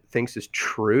thinks is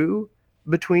true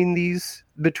between these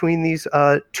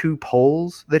two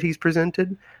poles that he's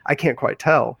presented. I can't quite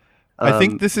tell. I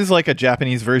think this is like a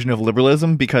Japanese version of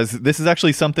liberalism, because this is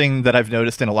actually something that I've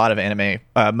noticed in a lot of anime,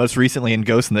 most recently in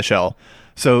Ghost in the Shell.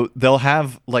 So they'll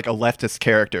have like a leftist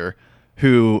character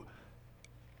who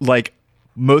like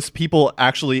most people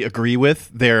actually agree with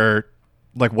their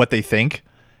like what they think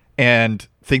and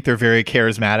think they're very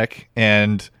charismatic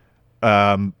and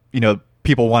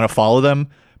people want to follow them,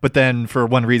 but then for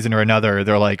one reason or another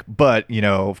they're like, but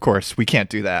of course we can't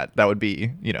do that, that would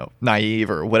be naive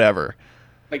or whatever.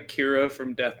 Like Kira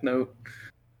from Death Note.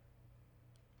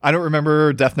 I don't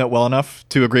remember Death Note well enough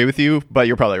to agree with you, but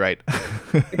you're probably right.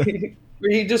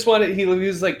 He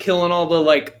was like killing all the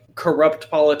like corrupt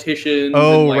politicians.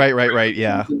 Oh, and, like, right,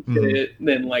 yeah. Mm-hmm.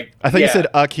 Then like I thought you said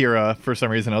Akira for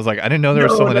some reason. I was like, I didn't know there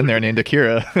was someone in there named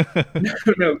Akira.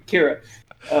 No, Kira.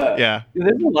 Yeah,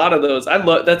 there's a lot of those.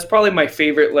 That's probably my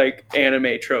favorite like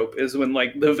anime trope is when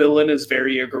like the villain is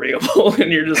very agreeable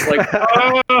and you're just like,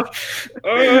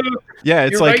 yeah,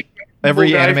 it's like right.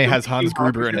 Every anime has Hans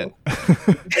Gruber in it.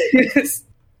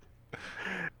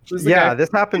 Yeah, this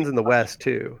happens in the West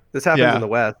too. This happens in the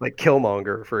West, like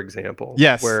Killmonger, for example.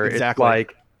 Yes, where exactly.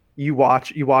 It's like you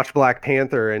watch Black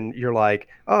Panther and you're like,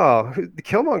 oh, the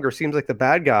Killmonger seems like the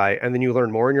bad guy, and then you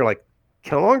learn more and you're like,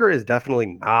 Killmonger is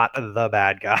definitely not the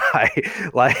bad guy.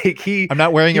 Like I'm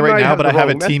not wearing it right now, but I have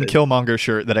a Team message. Killmonger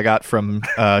shirt that I got from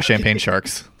Champagne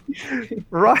Sharks.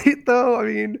 Right, though. I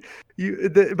mean,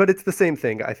 but it's the same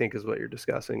thing, I think, is what you're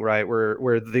discussing, right?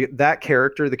 Where the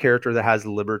character that has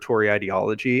liberatory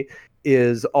ideology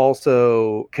is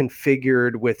also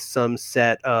configured with some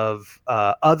set of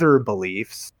other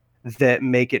beliefs that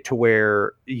make it to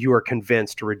where you are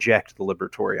convinced to reject the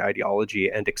liberatory ideology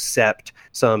and accept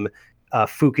some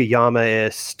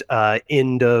Fukuyamaist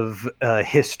end of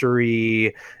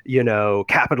history,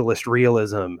 capitalist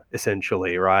realism,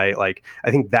 essentially, right? Like, I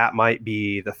think that might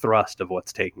be the thrust of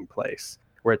what's taking place,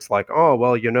 where it's like, oh,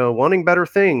 well, wanting better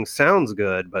things sounds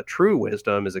good, but true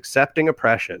wisdom is accepting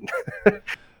oppression.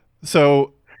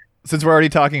 So, since we're already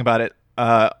talking about it,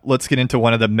 let's get into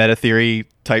one of the meta theory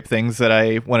type things that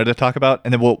I wanted to talk about,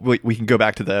 and then we can go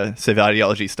back to the civ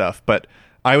ideology stuff. But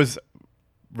I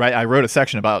wrote a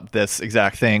section about this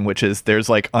exact thing, which is there's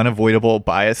like unavoidable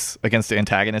bias against the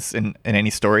antagonists in any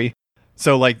story.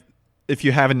 So like if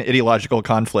you have an ideological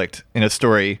conflict in a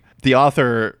story, the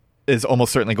author is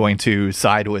almost certainly going to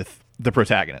side with the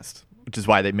protagonist, which is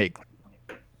why they make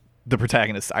the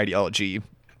protagonist's ideology,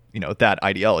 that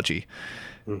ideology.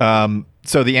 Mm-hmm.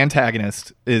 So the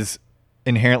antagonist is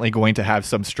inherently going to have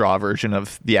some straw version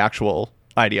of the actual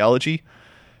ideology.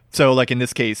 So like in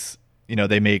this case,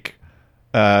 they make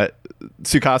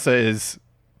Tsukasa is,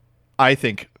 I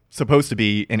think, supposed to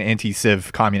be an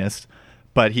anti-civ communist,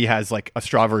 but he has like a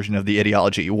straw version of the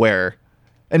ideology where,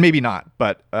 and maybe not,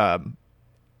 but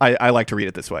I like to read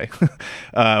it this way,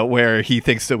 where he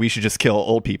thinks that we should just kill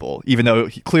old people, even though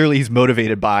clearly he's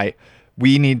motivated by,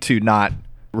 we need to not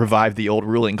revive the old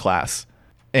ruling class.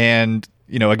 And,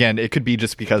 again, it could be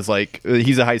just because like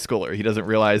he's a high schooler. He doesn't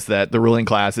realize that the ruling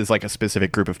class is like a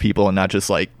specific group of people and not just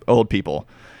like old people.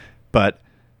 But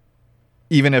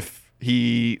even if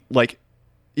the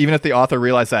author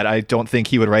realized that, I don't think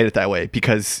he would write it that way,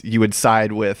 because you would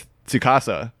side with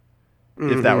Tsukasa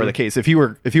if that were the case. If you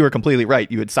were completely right,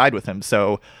 you would side with him.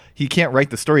 So he can't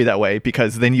write the story that way,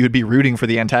 because then you would be rooting for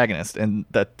the antagonist, and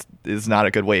that is not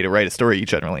a good way to write a story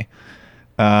generally.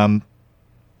 I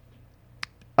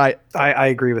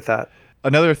agree with that.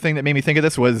 Another thing that made me think of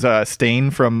this was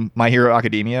Stain from My Hero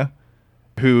Academia,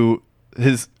 who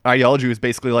his ideology was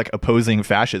basically like opposing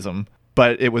fascism,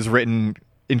 but it was written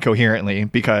incoherently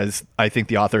because I think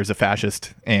the author is a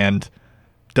fascist and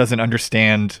doesn't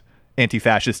understand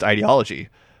anti-fascist ideology.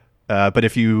 But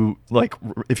if you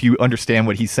understand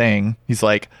what he's saying, he's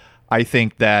like, I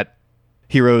think that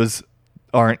heroes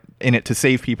aren't in it to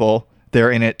save people.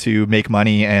 They're in it to make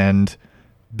money and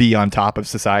be on top of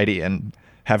society and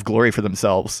have glory for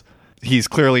themselves. He's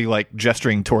clearly like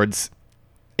gesturing towards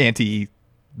the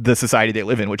society they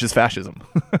live in, which is fascism.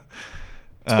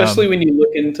 Especially when you look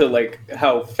into like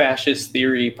how fascist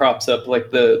theory props up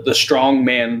like the strong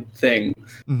man thing.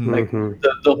 Mm-hmm. Like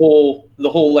the whole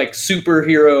like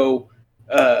superhero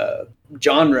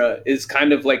genre is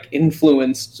kind of like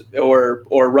influenced or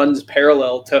runs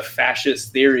parallel to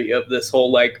fascist theory of this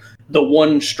whole like the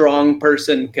one strong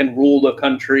person can rule the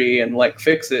country and like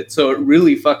fix it. So it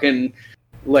really fucking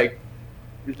like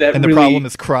that. And the really problem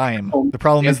is crime. The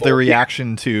problem is the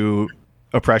reaction to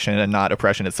oppression and not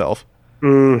oppression itself.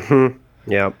 Mm-hmm.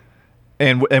 Yeah.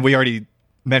 And we already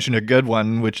mentioned a good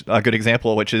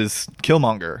example, which is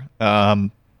Killmonger.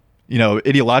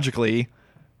 Ideologically,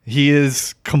 he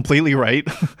is completely right.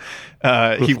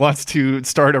 He wants to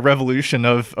start a revolution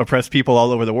of oppressed people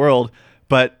all over the world,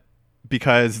 but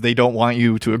because they don't want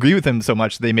you to agree with him so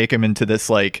much, they make him into this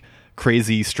like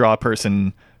crazy straw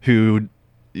person who,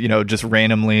 just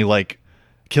randomly like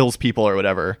kills people or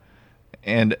whatever.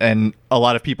 and a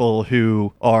lot of people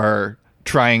who are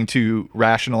trying to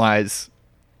rationalize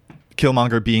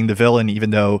Killmonger being the villain,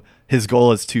 even though his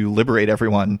goal is to liberate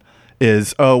everyone,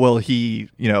 is, oh, well, he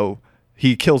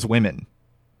kills women.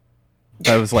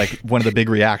 That was like one of the big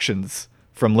reactions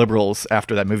from liberals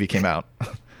after that movie came out.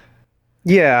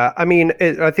 Yeah, I mean,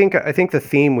 I think the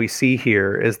theme we see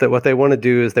here is that what they want to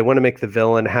do is they want to make the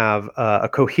villain have a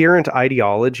coherent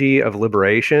ideology of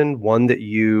liberation, one that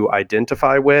you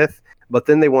identify with, but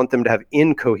then they want them to have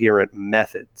incoherent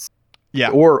methods. Yeah.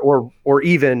 Or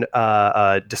even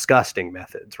disgusting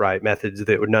methods, right? Methods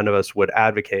that none of us would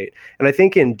advocate. And I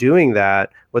think in doing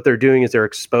that, what they're doing is they're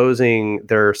exposing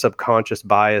their subconscious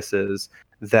biases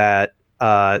that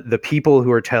the people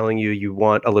who are telling you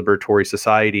want a liberatory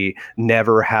society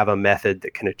never have a method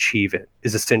that can achieve it,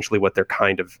 is essentially what they're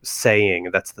kind of saying.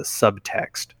 That's the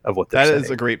subtext of what they're saying. That is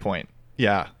a great point.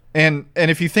 Yeah. And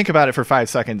if you think about it for 5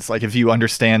 seconds, like if you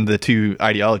understand the two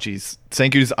ideologies,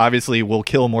 Senku's obviously will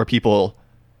kill more people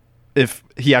if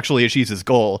he actually achieves his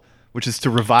goal, which is to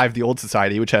revive the old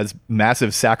society, which has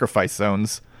massive sacrifice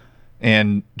zones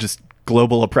and just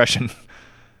global oppression.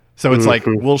 So it's like,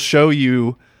 we'll show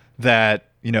you that,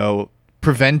 you know,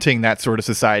 preventing that sort of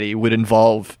society would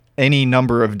involve any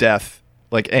number of death,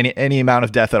 like any amount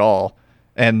of death at all,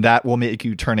 and that will make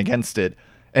you turn against it,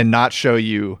 and not show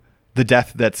you the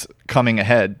death that's coming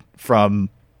ahead from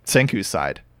Senku's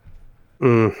side.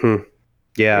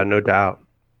 Yeah, no doubt.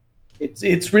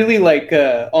 It's really like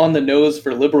on the nose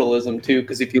for liberalism too,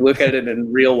 because if you look at it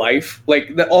in real life,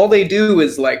 like all they do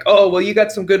is like, oh well, you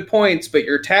got some good points, but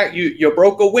you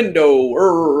broke a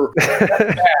window.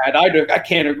 That's bad. I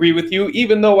can't agree with you,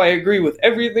 even though I agree with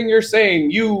everything you're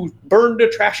saying. You burned a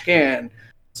trash can.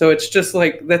 So it's just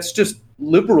like, that's just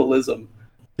liberalism.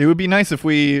 It would be nice if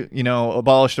we, you know,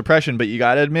 abolished oppression, but you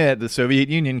got to admit the Soviet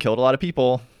Union killed a lot of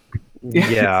people.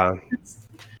 Yeah.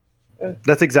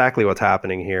 That's exactly what's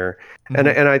happening here. And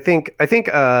I think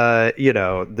you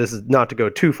know, this is not to go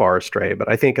too far astray, but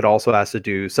I think it also has to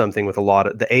do something with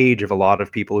the age of a lot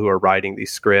of people who are writing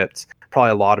these scripts.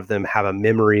 Probably a lot of them have a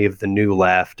memory of the New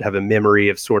Left, have a memory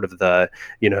of sort of the,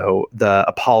 you know, the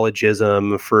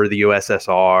apologism for the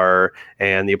USSR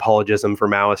and the apologism for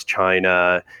Maoist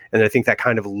China. And I think that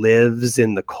kind of lives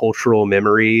in the cultural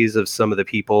memories of some of the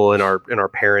people in our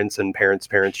parents' and parents'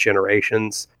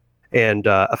 generations, and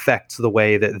affects the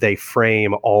way that they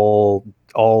frame all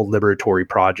liberatory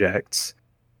projects.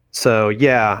 So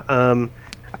yeah,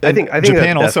 I think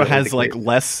Japan also has like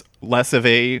less of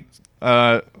a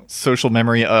social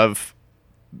memory of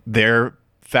their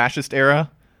fascist era.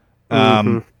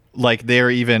 Like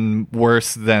they're even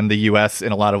worse than the US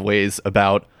in a lot of ways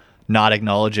about not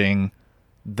acknowledging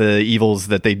the evils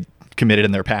that they committed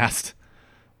in their past.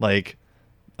 Like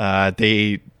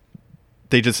they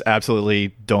just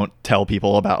absolutely don't tell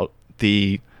people about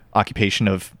the occupation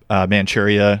of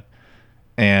Manchuria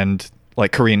and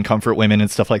like Korean comfort women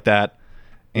and stuff like that.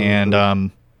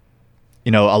 And,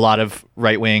 you know, a lot of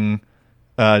right-wing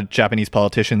Japanese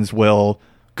politicians will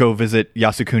go visit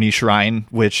Yasukuni Shrine,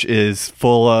 which is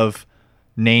full of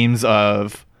names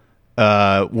of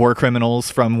war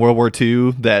criminals from World War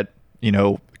II that, you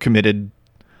know, committed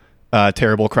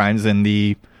terrible crimes in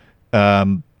the, I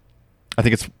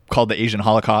think it's called the Asian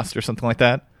Holocaust or something like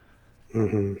that.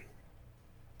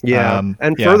 Yeah.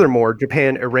 Furthermore,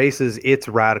 Japan erases its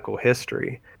radical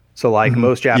history. So like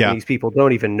most Japanese people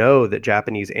don't even know that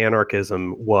Japanese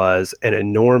anarchism was an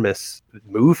enormous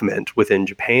movement within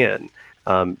Japan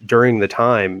during the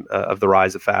time of the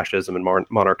rise of fascism and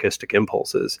monarchistic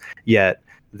impulses. Yet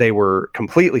they were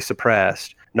completely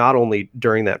suppressed, not only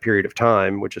during that period of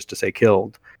time, which is to say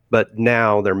killed, but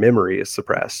now their memory is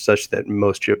suppressed such that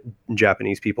most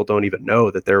Japanese people don't even know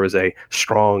that there was a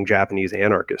strong Japanese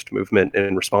anarchist movement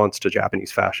in response to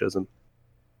Japanese fascism.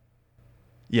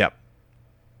 Yep.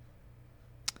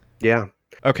 Yeah.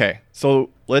 Okay, so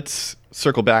let's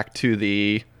circle back to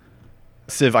the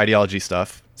Civ ideology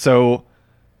stuff. So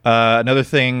another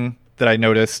thing that I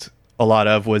noticed a lot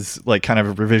of was like kind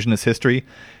of revisionist history.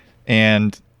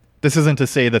 And this isn't to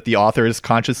say that the author is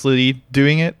consciously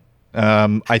doing it.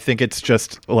 I think it's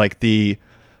just like the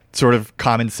sort of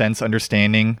common sense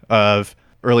understanding of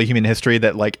early human history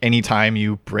that like anytime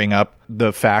you bring up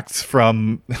the facts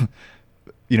from,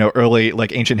 you know, early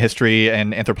like ancient history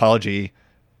and anthropology,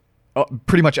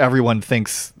 pretty much everyone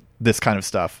thinks this kind of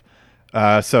stuff.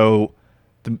 So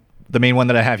the main one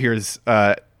that I have here is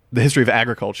the history of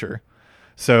agriculture.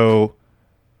 So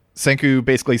Senku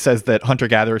basically says that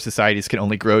hunter-gatherer societies can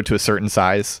only grow to a certain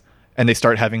size, and they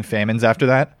start having famines after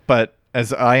that. But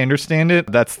as I understand it,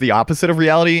 that's the opposite of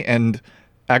reality, and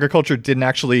agriculture didn't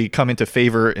actually come into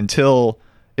favor until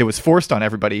it was forced on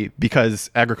everybody because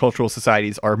agricultural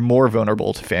societies are more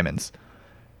vulnerable to famines.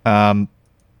 And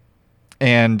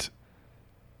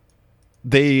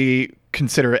they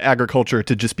consider agriculture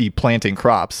to just be planting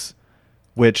crops,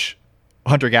 which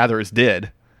hunter-gatherers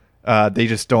did. They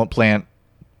just don't plant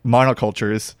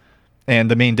monocultures.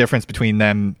 And the main difference between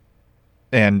them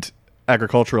and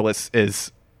agriculturalists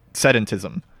is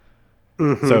sedentism.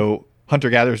 Mm-hmm. So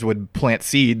hunter-gatherers would plant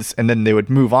seeds and then they would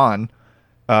move on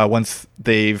once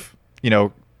they've,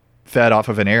 fed off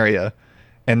of an area.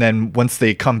 And then once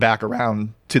they come back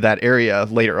around to that area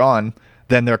later on,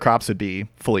 then their crops would be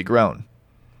fully grown.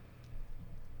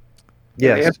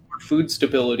 Yes. They have more food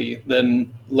stability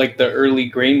than like the early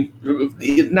grain,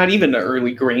 not even the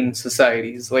early grain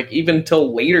societies, like even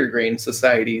till later grain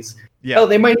societies. Yeah. Oh,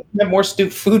 they might have more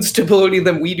food stability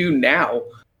than we do now.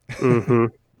 Mm-hmm.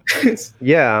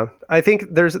 Yeah, I think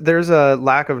there's a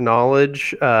lack of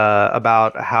knowledge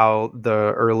about how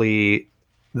the early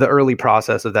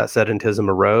process of that sedentism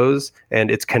arose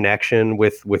and its connection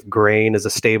with grain as a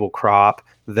stable crop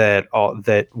that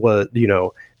was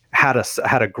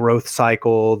had a growth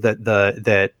cycle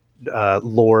that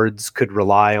lords could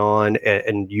rely on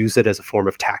and use it as a form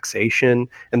of taxation,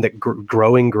 and that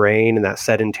growing grain and that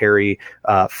sedentary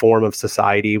form of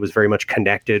society was very much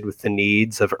connected with the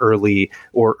needs of early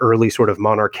sort of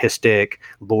monarchistic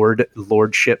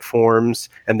lordship forms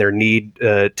and their need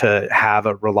to have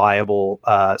a reliable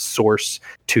source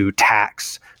to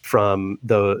tax from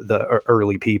the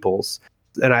early peoples.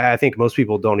 And I think most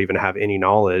people don't even have any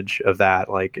knowledge of that.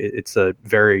 Like, it's a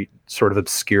very sort of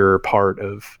obscure part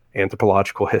of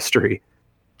anthropological history.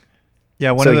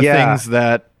 Yeah, one of the things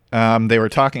that they were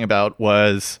talking about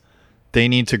was they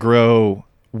need to grow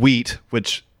wheat,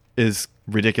 which is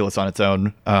ridiculous on its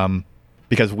own,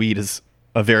 because wheat is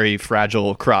a very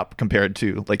fragile crop compared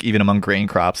to, like, even among grain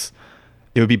crops.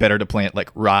 It would be better to plant like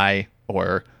rye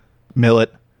or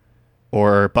millet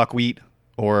or buckwheat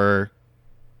or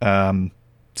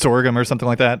sorghum or something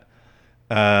like that.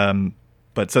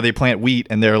 But so they plant wheat,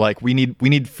 and they're like, we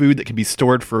need food that can be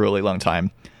stored for a really long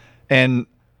time. And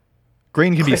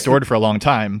grain can be stored for a long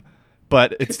time,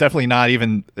 but it's definitely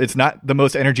it's not the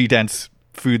most energy dense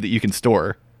food that you can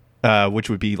store, which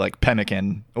would be like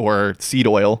pemmican or seed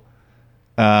oil.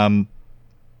 But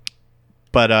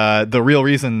the real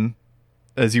reason,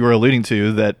 as you were alluding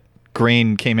to, that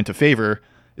grain came into favor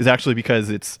is actually because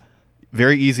it's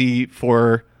very easy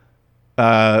for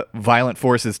violent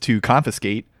forces to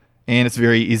confiscate, and it's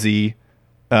very easy.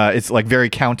 It's like very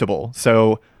countable.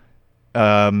 So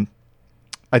I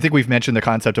think we've mentioned the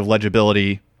concept of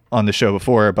legibility on the show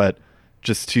before, but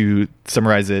just to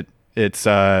summarize it, it's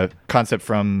a concept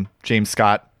from James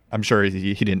Scott. I'm sure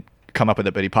he didn't come up with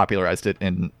it, but he popularized it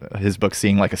in his book,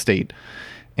 Seeing Like a State.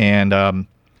 And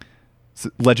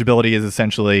legibility is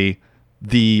essentially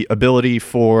the ability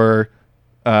for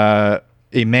a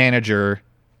manager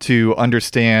to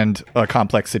understand a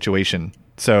complex situation.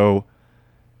 So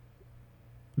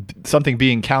something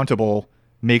being countable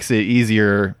makes it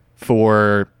easier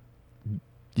for,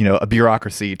 a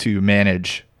bureaucracy to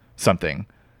manage something.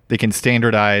 They can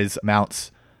standardize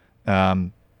amounts,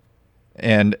 and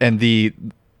the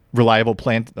reliable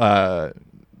plant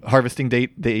harvesting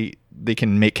date. They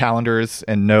can make calendars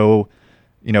and know,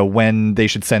 when they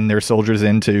should send their soldiers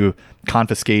in to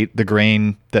confiscate the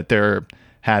grain that they're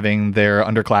having their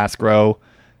underclass grow.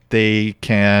 They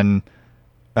can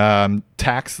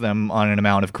tax them on an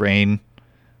amount of grain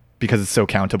because it's so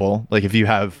countable. Like if you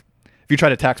try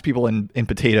to tax people in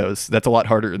potatoes, that's a lot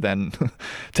harder than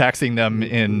taxing them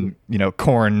in,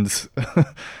 corns.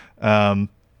 And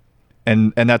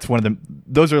that's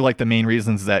those are like the main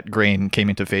reasons that grain came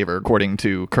into favor according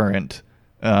to current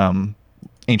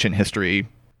ancient history.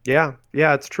 Yeah,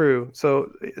 it's true.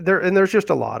 So there's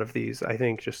just a lot of these, I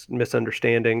think, just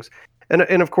misunderstandings.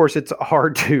 And of course it's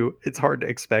hard to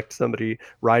expect somebody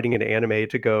writing an anime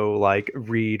to go like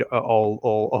read a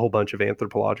whole bunch of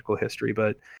anthropological history,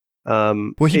 but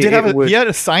he had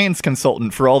a science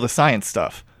consultant for all the science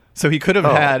stuff. So he could have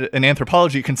had an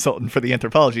anthropology consultant for the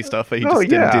anthropology stuff, but he just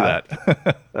didn't do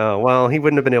that. Oh, well, he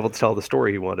wouldn't have been able to tell the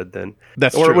story he wanted then.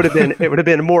 That's true. Or it would have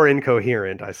been more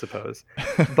incoherent, I suppose.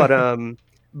 But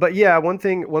yeah, one of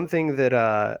the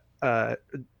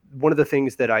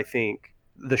things that I think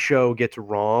the show gets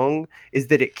wrong is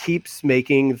that it keeps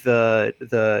making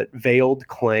the veiled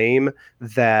claim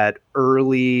that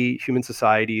early human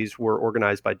societies were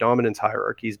organized by dominance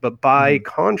hierarchies, but by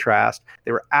contrast,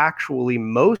 they were actually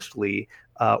mostly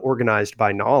organized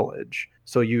by knowledge.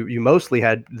 So you mostly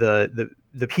had the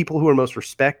people who are most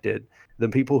respected, the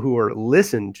people who are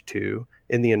listened to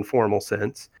in the informal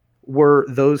sense, were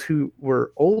those who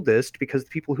were oldest, because the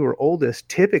people who were oldest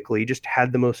typically just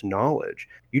had the most knowledge.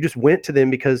 You just went to them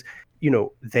because,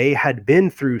 they had been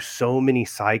through so many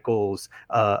cycles,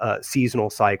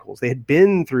 seasonal cycles. They had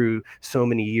been through so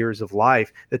many years of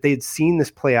life that they had seen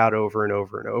this play out over and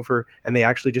over and over. And they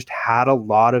actually just had a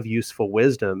lot of useful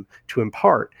wisdom to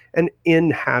impart. And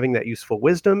in having that useful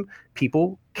wisdom,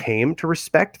 people came to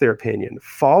respect their opinion,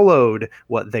 followed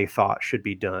what they thought should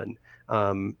be done.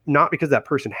 Not because that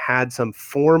person had some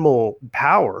formal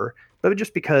power, but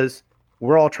just because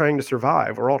we're all trying to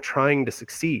survive. We're all trying to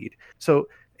succeed. So,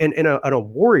 and a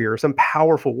warrior, some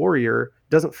powerful warrior,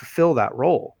 doesn't fulfill that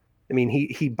role. I mean,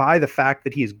 he by the fact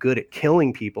that he is good at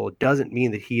killing people doesn't mean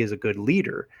that he is a good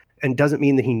leader, and doesn't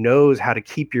mean that he knows how to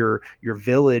keep your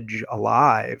village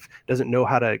alive, doesn't know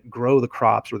how to grow the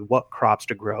crops or what crops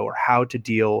to grow or how to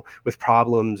deal with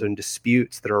problems and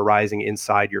disputes that are arising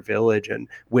inside your village and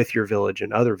with your village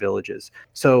and other villages.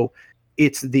 So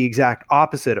it's the exact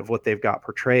opposite of what they've got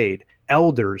portrayed.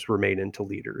 Elders were made into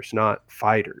leaders, not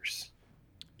fighters.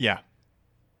 Yeah.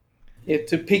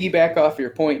 To piggyback off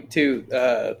your point too,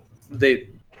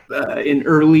 in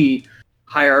early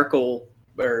hierarchical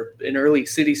or in early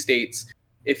city states,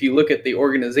 if you look at the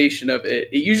organization of it,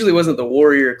 it usually wasn't the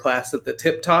warrior class at the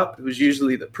tip top. It was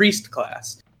usually the priest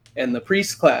class, and the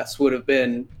priest class would have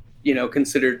been,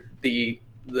 considered the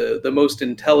most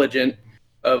intelligent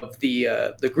of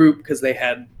the group, because they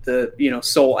had the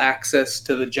sole access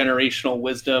to the generational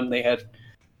wisdom. They had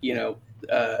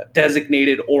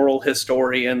designated oral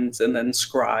historians and then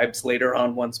scribes later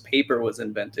on once paper was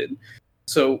invented.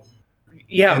 So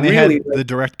yeah, and they really had the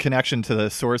direct connection to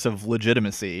the source of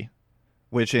legitimacy,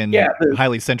 which in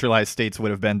highly centralized states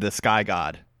would have been the sky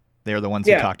god. They're the ones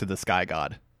who talk to the sky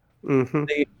god. Mm-hmm.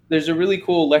 There's a really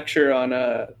cool lecture on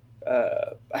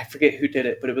I forget who did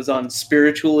it, but it was on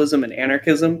spiritualism and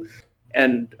anarchism,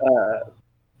 and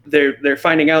they're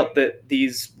finding out that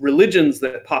these religions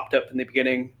that popped up in the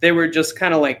beginning, they were just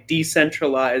kind of like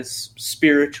decentralized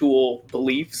spiritual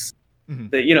beliefs,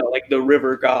 that like the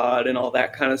river god and all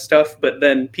that kind of stuff. But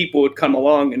then people would come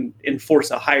along and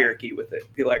enforce a hierarchy with it,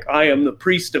 be like, I am the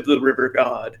priest of the river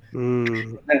god.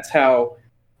 That's how,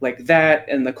 like, that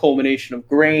and the culmination of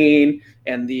grain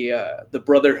and the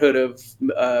brotherhood of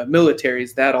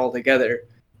militaries, that all together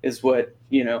is what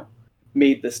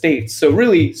made the states. So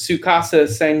really, Tsukasa,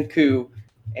 Senku,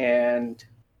 and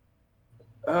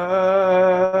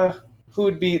who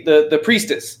would be the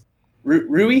priestess?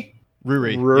 Rui?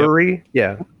 Ruri,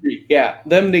 yep. Yeah.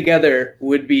 Them together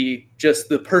would be just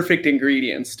the perfect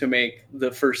ingredients to make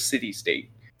the first city-state.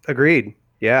 Agreed.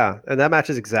 Yeah, and that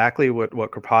matches exactly what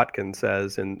Kropotkin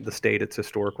says in The State, Its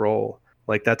Historic Role.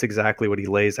 Like, that's exactly what he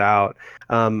lays out.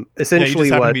 Essentially,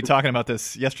 you just happened to be talking about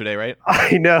this yesterday, right?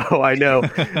 I know.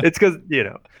 It's because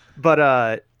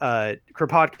but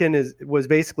Kropotkin was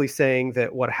basically saying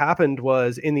that what happened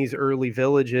was, in these early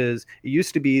villages, it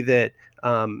used to be that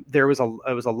it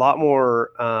was a lot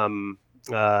more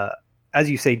as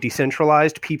you say,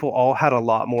 decentralized. People all had a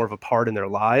lot more of a part in their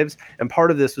lives. And part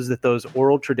of this was that those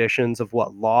oral traditions of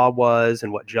what law was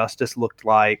and what justice looked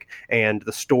like, and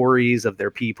the stories of their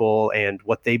people and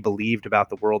what they believed about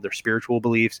the world, their spiritual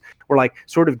beliefs, were like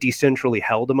sort of decentrally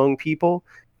held among people.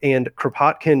 And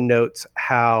Kropotkin notes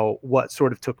how what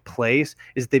sort of took place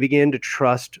is they began to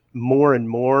trust more and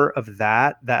more of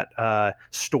that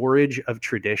storage of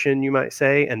tradition, you might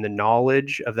say, and the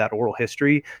knowledge of that oral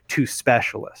history to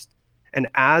specialists. And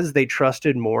as they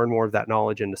trusted more and more of that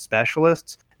knowledge into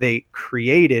specialists, they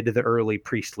created the early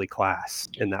priestly class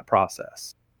in that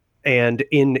process. And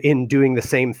in doing the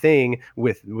same thing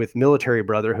with military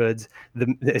brotherhoods,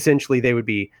 essentially they would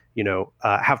be,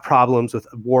 have problems with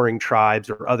warring tribes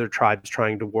or other tribes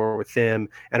trying to war with them.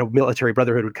 And a military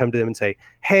brotherhood would come to them and say,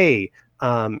 hey,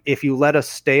 if you let us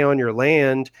stay on your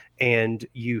land and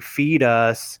you feed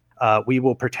us, we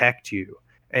will protect you.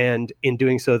 And in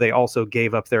doing so, they also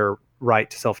gave up their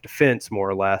right to self-defense, more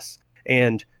or less.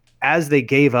 And as they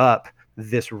gave up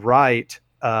this right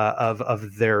of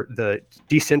the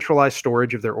decentralized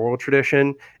storage of their oral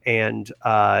tradition and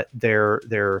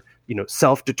their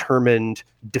self-determined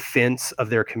defense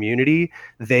of their community,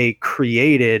 they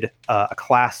created a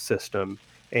class system.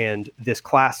 And this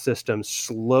class system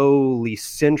slowly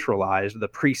centralized. The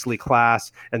priestly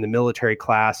class and the military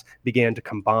class began to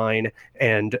combine,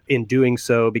 and in doing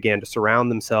so began to surround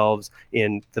themselves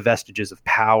in the vestiges of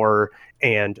power.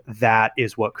 And that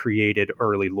is what created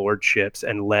early lordships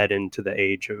and led into the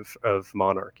age of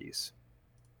monarchies.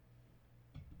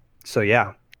 So,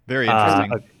 yeah. Very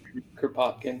interesting.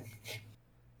 Kropotkin.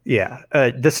 Yeah.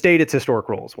 The State, Its Historic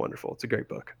Role is wonderful. It's a great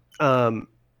book.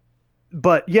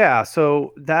 But yeah,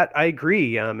 so that I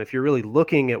agree. If you're really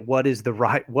looking at what is the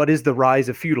rise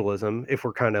of feudalism, if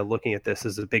we're kind of looking at this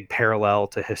as a big parallel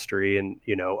to history and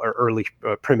our early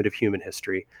primitive human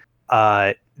history,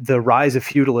 the rise of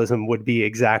feudalism would be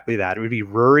exactly that. It would be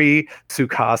Ruri,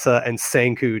 Tsukasa, and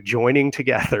Senku joining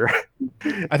together.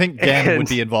 I think Gen would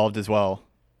be involved as well.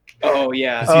 Oh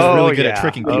yeah, 'Cause he's really good at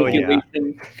tricking people.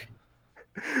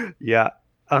 Yeah,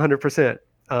 100%.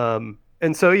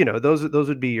 And so those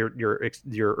would be your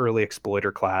early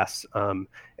exploiter class,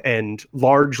 and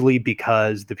largely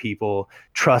because the people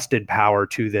trusted power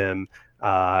to them,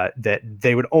 that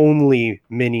they would only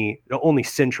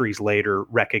centuries later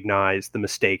recognize the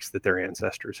mistakes that their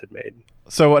ancestors had made.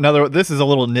 So this is a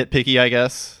little nitpicky, I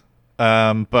guess,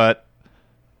 but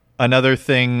another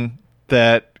thing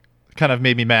that kind of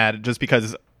made me mad, just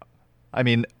because, I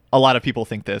mean, a lot of people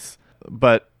think this,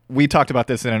 but we talked about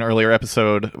this in an earlier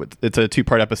episode. It's a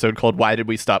 2-part episode called "Why Did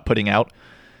We Stop Putting Out?"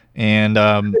 And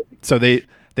so they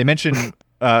mention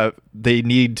they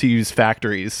need to use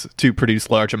factories to produce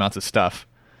large amounts of stuff,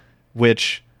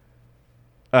 which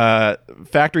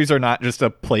factories are not just a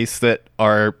place that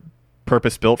are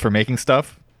purpose built for making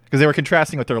stuff, because they were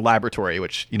contrasting with their laboratory,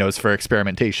 which is for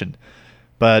experimentation,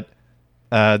 but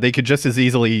they could just as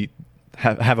easily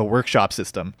have a workshop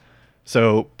system.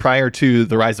 So prior to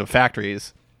the rise of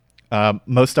factories,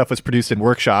 most stuff was produced in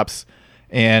workshops,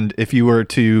 and if you were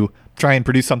to try and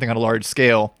produce something on a large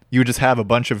scale, you would just have a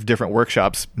bunch of different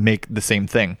workshops make the same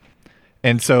thing.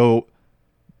 And so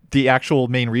the actual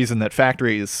main reason that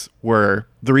factories were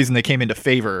the reason they came into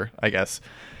favor, I guess,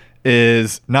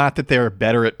 is not that they're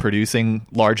better at producing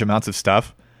large amounts of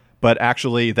stuff, but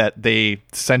actually that they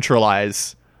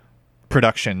centralize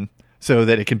production so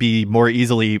that it can be more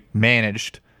easily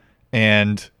managed,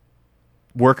 and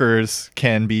workers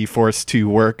can be forced to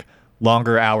work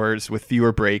longer hours with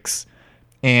fewer breaks,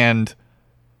 and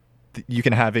you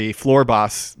can have a floor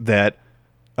boss that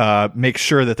makes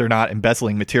sure that they're not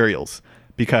embezzling materials,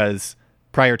 because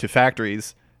prior to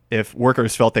factories, if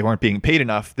workers felt they weren't being paid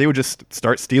enough, they would just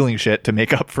start stealing shit to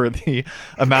make up for the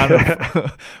amount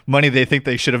of money they think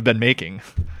they should have been making.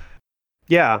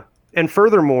 Yeah. And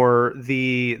furthermore,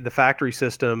 the factory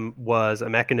system was a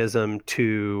mechanism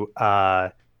to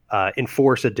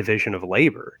enforce a division of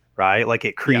labor, right? Like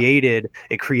it created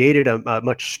a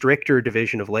much stricter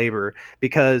division of labor,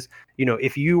 because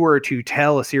if you were to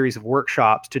tell a series of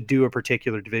workshops to do a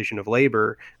particular division of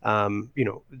labor,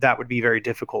 that would be very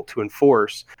difficult to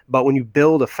enforce. But when you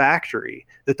build a factory,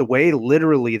 that the way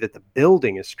literally that the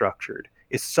building is structured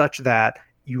is such that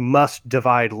you must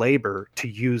divide labor to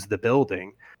use the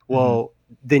building. Well,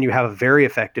 then you have a very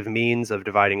effective means of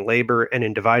dividing labor, and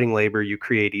in dividing labor, you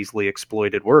create easily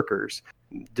exploited workers.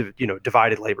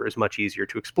 Divided labor is much easier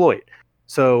to exploit.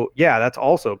 So yeah, that's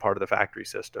also part of the factory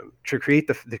system. To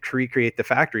recreate the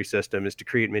factory system is to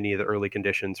create many of the early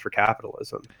conditions for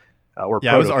capitalism. I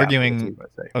was arguing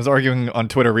on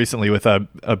Twitter recently with a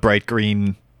bright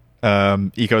green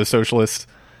eco-socialist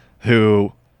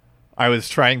who I was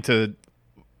trying to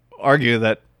argue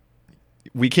that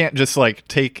we can't just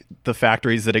take the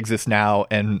factories that exist now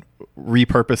and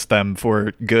repurpose them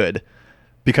for good,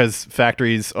 because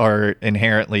factories are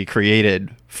inherently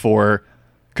created for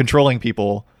controlling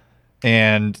people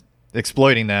and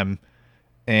exploiting them.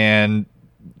 And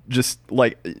just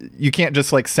you can't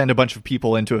just send a bunch of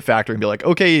people into a factory and be like,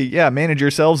 okay, yeah, manage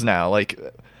yourselves now.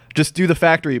 Just do the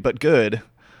factory, but good.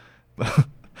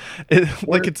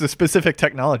 It's a specific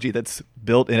technology that's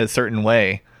built in a certain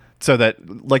way, so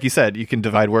that, like you said, you can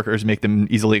divide workers, make them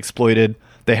easily exploited.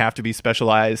 They have to be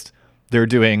specialized. They're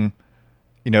doing,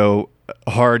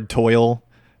 hard toil,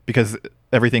 because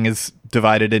everything is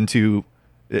divided into,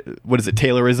 what is it,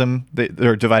 Taylorism?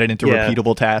 They're divided into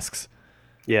repeatable tasks.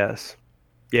 Yes.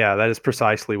 Yeah, that is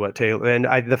precisely what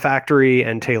the factory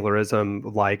and Taylorism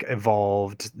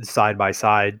evolved side by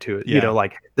side to it. Yeah.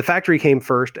 The factory came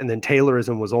first, and then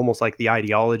Taylorism was almost like the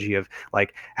ideology of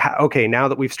okay, now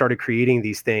that we've started creating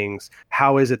these things,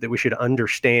 how is it that we should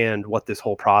understand what this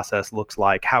whole process looks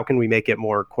like? How can we make it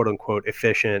more quote unquote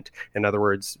efficient? In other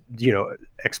words,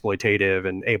 exploitative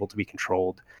and able to be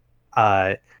controlled.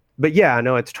 But yeah,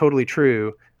 no, it's totally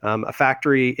true. A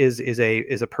factory is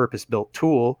a purpose-built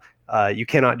tool. You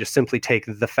cannot just simply take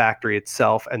the factory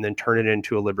itself and then turn it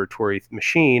into a liberatory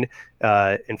machine.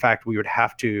 In fact, we would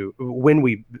have to, when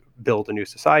we build a new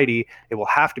society, it will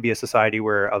have to be a society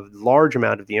where a large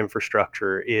amount of the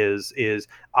infrastructure is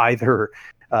either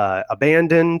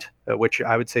abandoned, which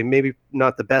I would say maybe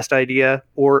not the best idea,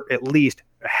 or at least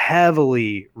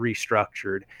heavily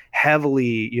restructured,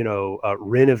 heavily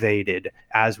renovated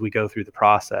as we go through the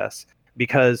process.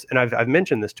 Because, and I've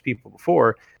mentioned this to people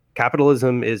before,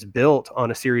 capitalism is built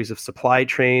on a series of supply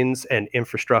chains and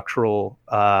infrastructural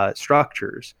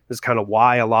structures. This is kind of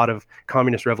why a lot of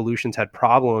communist revolutions had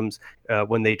problems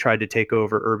when they tried to take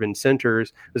over urban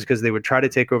centers, was because they would try to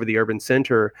take over the urban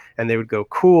center and they would go,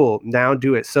 cool, now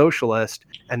do it socialist.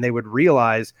 And they would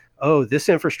realize, oh, this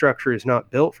infrastructure is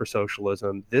not built for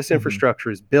socialism. This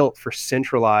infrastructure is built for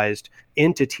centralized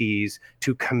entities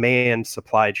to command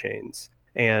supply chains.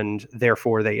 And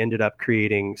therefore, they ended up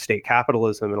creating state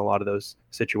capitalism in a lot of those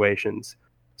situations.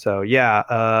 So, yeah,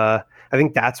 I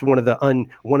think that's one of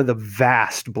the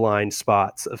vast blind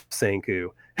spots of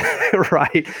Senku,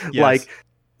 right? Yes. Like,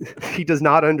 he does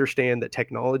not understand that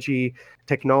technology,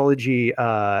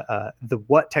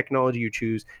 what technology you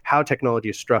choose, how technology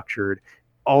is structured,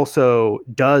 also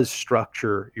does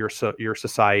structure your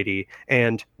society.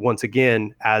 And once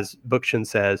again, as Bookchin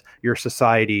says, your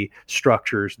society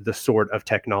structures the sort of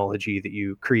technology that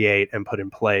you create and put in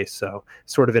place. So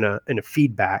sort of in a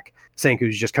feedback,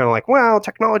 Senku's just kind of like, well,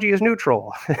 technology is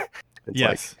neutral.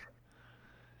 Yes.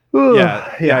 Like,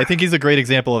 yeah. I think he's a great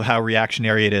example of how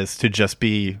reactionary it is to just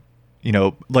be,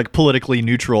 like politically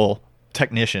neutral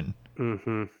technician.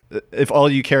 Mm-hmm. If all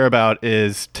you care about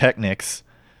is technics,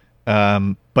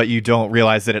 but you don't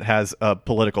realize that it has a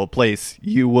political place,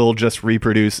 you will just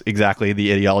reproduce exactly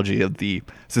the ideology of the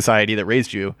society that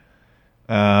raised you.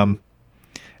 And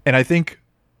I think,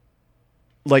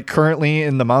 like, currently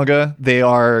in the manga, this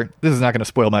is not going to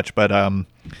spoil much, but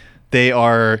they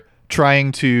are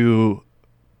trying to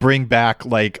bring back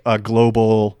like a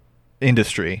global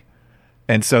industry.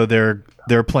 And so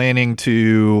they're planning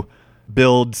to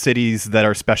build cities that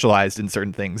are specialized in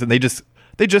certain things. And they just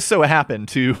so happen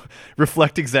to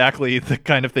reflect exactly the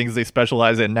kind of things they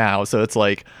specialize in now. So it's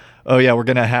like, oh yeah, we're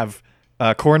going to have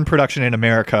corn production in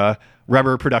America,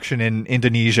 rubber production in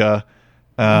Indonesia,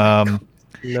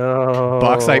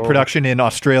 bauxite production in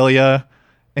Australia,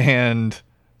 and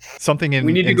something in South America.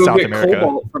 We need to go get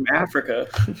cobalt from Africa.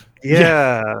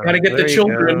 Yeah. Gotta get the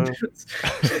children.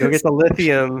 Go get the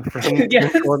lithium from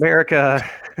Central America.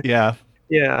 Yeah.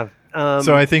 Yeah.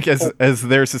 So I think as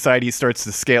their society starts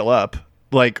to scale up,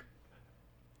 like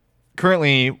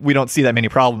currently we don't see that many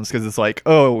problems because it's like,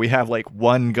 oh, we have like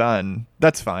one gun,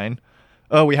 that's fine.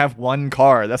 Oh, we have one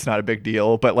car, that's not a big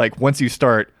deal. But like once you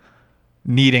start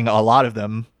needing a lot of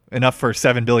them, enough for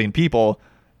 7 billion people,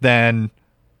 then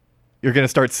you're going to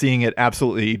start seeing it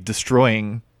absolutely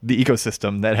destroying the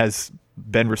ecosystem that has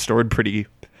been restored pretty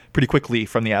quickly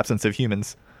from the absence of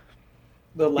humans.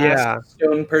 The last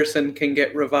stone person can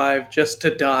get revived just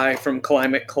to die from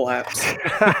climate collapse.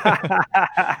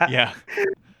 Yeah.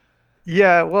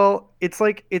 Yeah, well, it's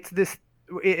this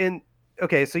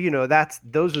okay, so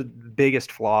those are the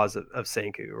biggest flaws of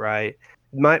Senku, right?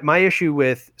 My issue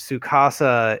with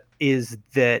Tsukasa is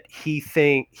that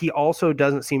he also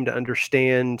doesn't seem to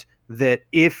understand that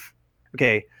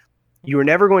you are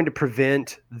never going to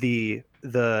prevent the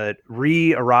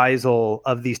re-arisal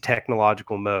of these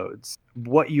technological modes.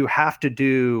 What you have to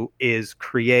do is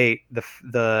create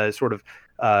the sort of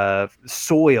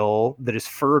soil that is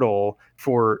fertile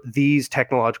for these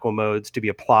technological modes to be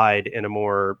applied in a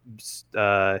more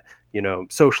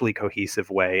socially cohesive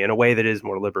way, in a way that is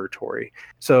more liberatory.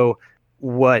 So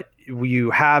what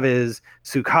you have is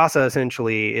Tsukasa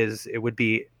essentially is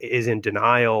in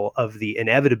denial of the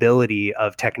inevitability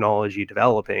of technology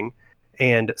developing,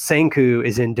 and Senku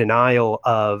is in denial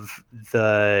of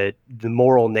the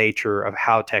moral nature of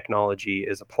how technology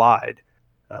is applied.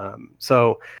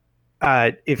 So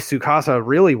if Tsukasa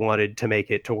really wanted to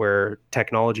make it to where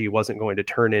technology wasn't going to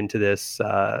turn into this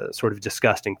sort of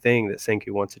disgusting thing that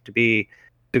Senku wants it to be,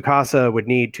 Tsukasa would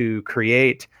need to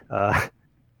create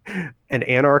an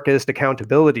anarchist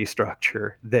accountability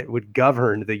structure that would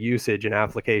govern the usage and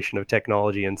application of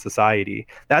technology in society.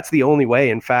 That's the only way,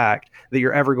 in fact, that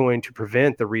you're ever going to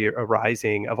prevent the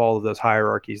arising of all of those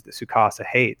hierarchies that Tsukasa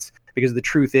hates. Because the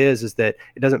truth is that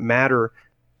it doesn't matter.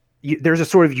 There's a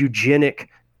sort of eugenic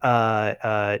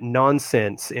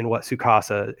nonsense in what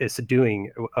Tsukasa is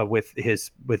doing with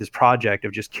his project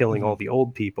of just killing all the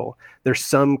old people. There's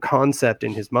some concept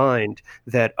in his mind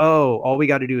that, all we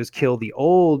got to do is kill the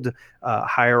old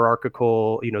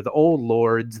hierarchical, the old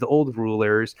lords, the old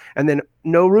rulers, and then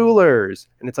no rulers.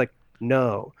 And it's like,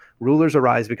 no, rulers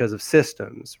arise because of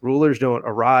systems. Rulers don't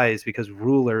arise because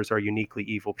rulers are uniquely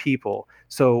evil people.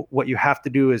 So what you have to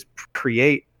do is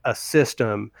create a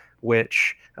system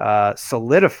which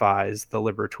solidifies the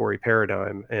liberatory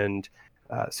paradigm. And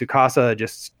Tsukasa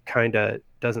just kind of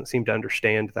doesn't seem to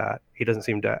understand that. He doesn't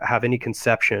seem to have any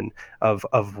conception of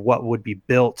what would be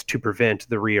built to prevent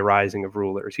the re-arising of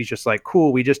rulers. He's just like,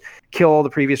 cool, we just kill all the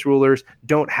previous rulers,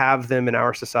 don't have them in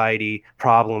our society,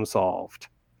 problem solved.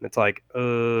 And it's like,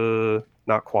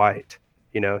 not quite,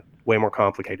 way more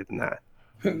complicated than that.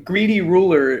 Greedy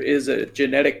ruler is a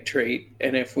genetic trait,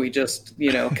 and if we just,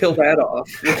 kill that off.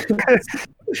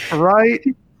 Right?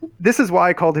 This is why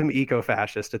I called him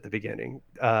eco-fascist at the beginning.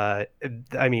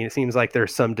 It seems like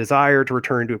there's some desire to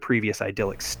return to a previous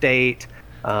idyllic state.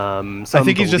 I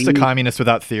think he's just a communist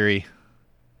without theory.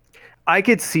 I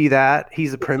could see that.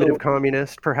 He's a primitive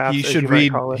communist, perhaps. He should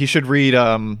read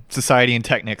Society and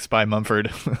Technics by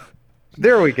Mumford.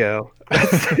 There we go.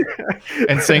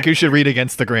 And Senku should read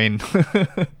Against the Grain.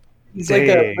 He's like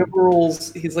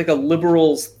a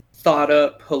liberal's thought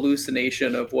up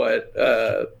hallucination of what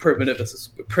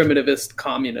primitivist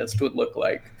communist would look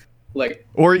like.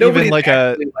 Or even like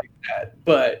that,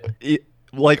 but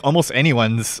like almost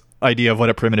anyone's idea of what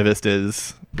a primitivist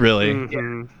is, really.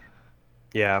 Mm-hmm.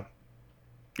 Yeah.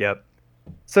 Yep.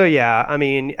 So yeah,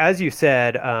 as you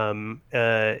said,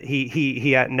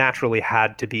 he naturally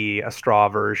had to be a straw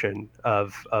version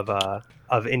of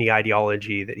any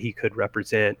ideology that he could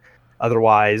represent.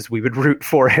 Otherwise, we would root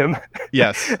for him.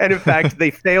 Yes. And in fact, they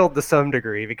failed to some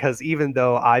degree, because even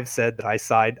though I've said that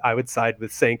I would side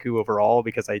with Senku overall,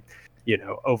 because I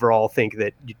overall think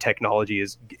that technology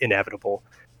is inevitable.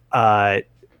 I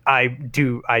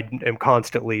am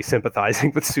constantly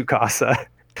sympathizing with Tsukasa.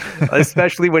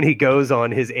 Especially when he goes on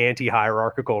his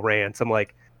anti-hierarchical rants. I'm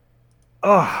like,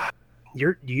 oh,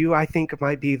 you I think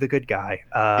might be the good guy.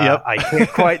 Yep. I can't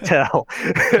quite tell.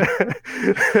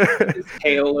 His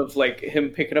tale of him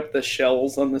picking up the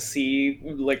shells on the sea,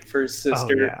 for his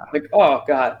sister. Oh, yeah. Oh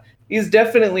god, he's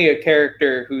definitely a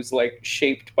character who's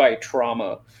shaped by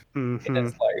trauma in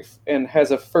his life and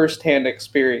has a first-hand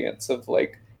experience of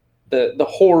the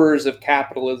horrors of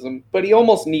capitalism, but he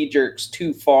almost knee-jerks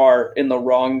too far in the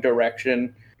wrong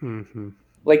direction. Mm-hmm.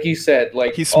 Like you said,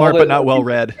 he's smart but not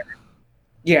well-read.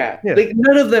 Yeah.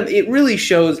 None of them. It really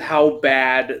shows how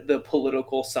bad the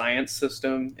political science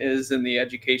system is in the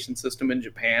education system in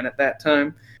Japan at that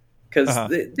time, because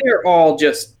they're all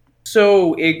just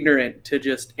so ignorant to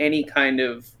just any kind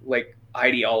of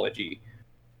ideology.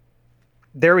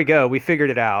 There we go. We figured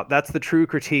it out. That's the true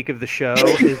critique of the show,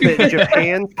 is that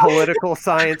Japan's political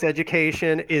science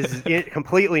education is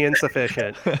completely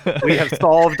insufficient. We have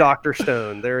solved Dr.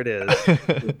 Stone. There it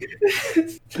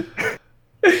is.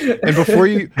 And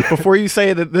before you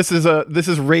say that this is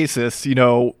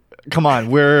racist, come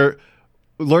on, we're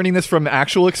learning this from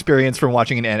actual experience from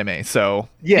watching an anime. So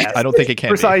yes, I don't think it can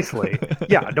precisely.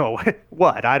 Yeah, no.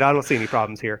 What? I don't see any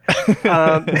problems here.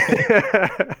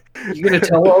 You're gonna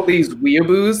tell all these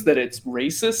weeaboos that it's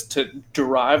racist to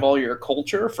derive all your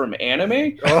culture from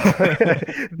anime? Oh,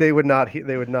 they would not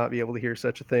be able to hear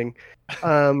such a thing.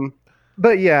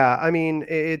 But yeah,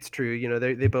 it's true.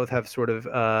 They both have sort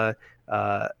of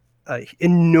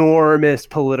enormous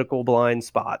political blind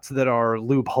spots that are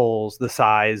loopholes the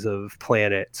size of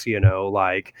planets,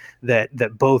 that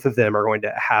both of them are going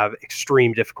to have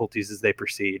extreme difficulties as they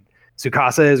proceed.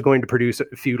 Tsukasa is going to produce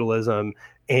feudalism,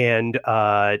 and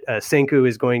Senku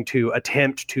is going to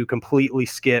attempt to completely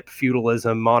skip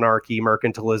feudalism, monarchy,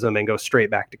 mercantilism, and go straight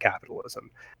back to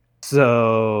capitalism.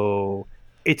 So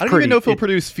I don't even know if he'll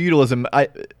produce feudalism.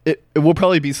 It will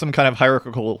probably be some kind of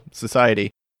hierarchical society.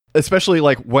 Especially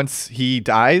once he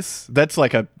dies, that's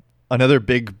another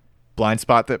big blind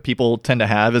spot that people tend to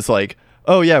have is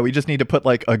oh yeah, we just need to put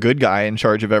a good guy in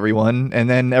charge of everyone, and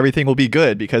then everything will be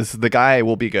good because the guy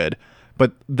will be good.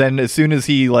 But then as soon as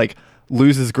he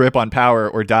loses grip on power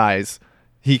or dies,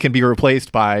 he can be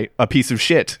replaced by a piece of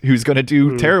shit who's going to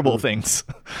do terrible things.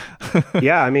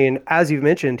 Yeah, as you've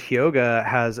mentioned, Hyoga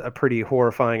has a pretty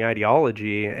horrifying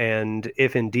ideology, and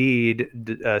if indeed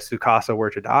Tsukasa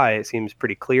were to die, it seems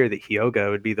pretty clear that Hyoga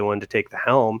would be the one to take the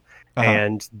helm.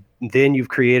 And then you've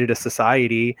created a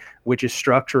society which is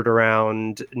structured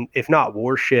around, if not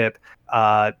worship,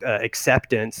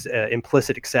 acceptance,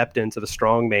 implicit acceptance of a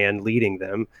strong man leading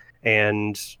them.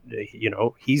 And,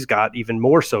 he's got even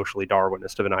more socially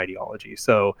Darwinist of an ideology.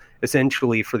 So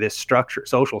essentially for this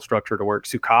social structure to work,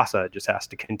 Tsukasa just has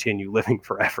to continue living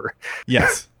forever.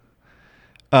 Yes.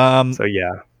 So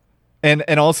yeah.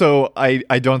 And also I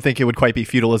don't think it would quite be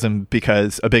feudalism,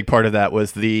 because a big part of that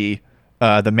was the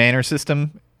manor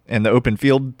system and the open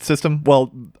field system.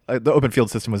 Well, the open field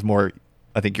system was more,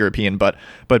 I think, European, but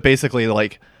basically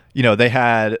they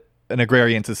had an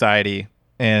agrarian society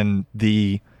and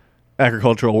the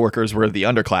agricultural workers were the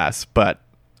underclass, but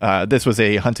this was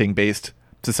a hunting-based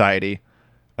society,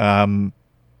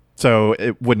 So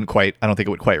it wouldn't quite. I don't think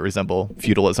it would quite resemble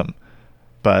feudalism.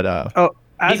 But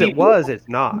as it was, it's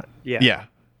not. Yeah.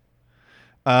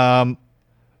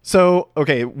 So,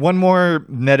 okay, one more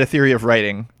meta theory of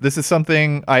writing. This is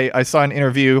something I saw an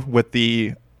interview with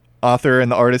the author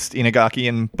and the artist Inagaki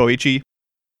and Boichi,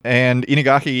 and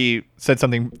Inagaki said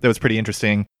something that was pretty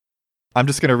interesting. I'm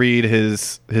just going to read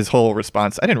his whole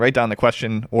response. I didn't write down the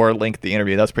question or link the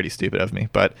interview. That's pretty stupid of me.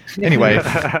 But anyway,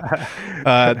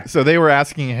 so they were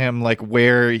asking him like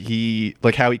where he,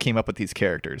 like how he came up with these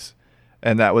characters.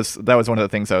 And that was one of the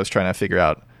things I was trying to figure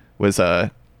out was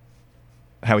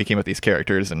how he came up with these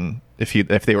characters and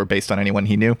if they were based on anyone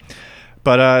he knew.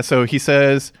 But so he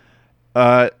says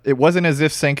it wasn't as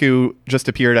if Senku just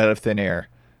appeared out of thin air.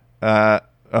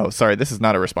 Oh, sorry, this is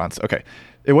not a response. Okay.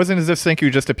 It wasn't as if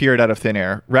Senku just appeared out of thin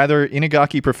air. Rather,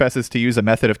 Inagaki professes to use a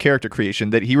method of character creation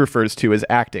that he refers to as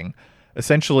acting.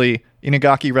 Essentially,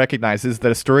 Inagaki recognizes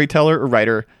that a storyteller or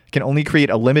writer can only create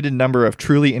a limited number of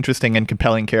truly interesting and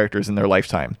compelling characters in their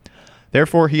lifetime.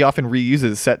 Therefore, he often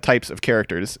reuses set types of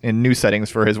characters in new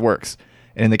settings for his works.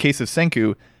 And in the case of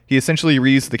Senku, he essentially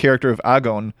reused the character of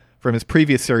Agon from his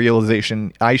previous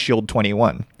serialization, Eyeshield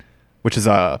 21, which is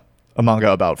a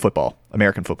manga about football,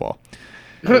 American football.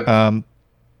 So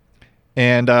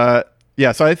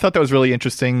I thought that was really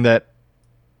interesting, that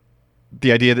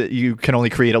the idea that you can only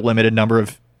create a limited number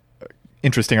of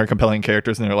interesting or compelling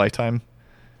characters in their lifetime.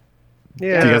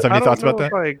 Yeah. Do you guys have any thoughts about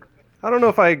that? I don't know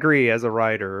if I agree as a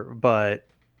writer, but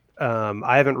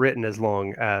I haven't written as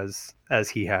long as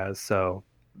he has. So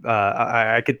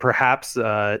I could perhaps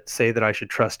say that I should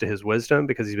trust to his wisdom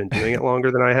because he's been doing it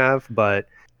longer than I have. But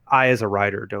I, as a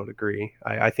writer, don't agree.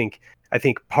 I think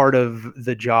part of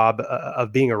the job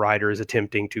of being a writer is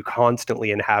attempting to constantly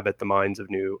inhabit the minds of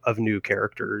new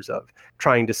characters, of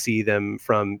trying to see them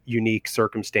from unique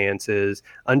circumstances,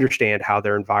 understand how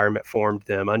their environment formed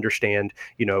them, understand,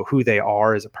 who they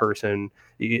are as a person,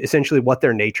 essentially what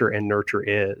their nature and nurture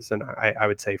is. And I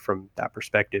would say from that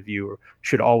perspective, you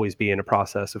should always be in a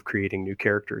process of creating new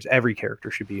characters. Every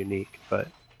character should be unique, but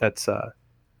that's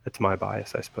my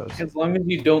bias, I suppose. As long as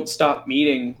you don't stop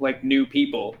meeting like new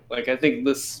people. Like I think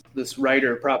this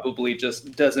writer probably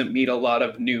just doesn't meet a lot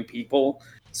of new people,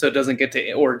 so doesn't get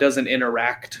to or doesn't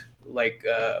interact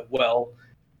well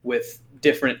with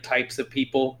different types of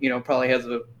people. Probably has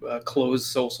a closed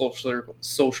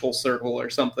social circle or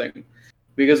something.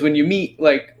 Because when you meet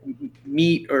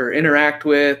or interact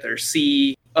with or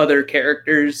see other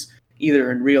characters,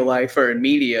 either in real life or in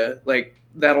media,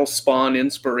 that'll spawn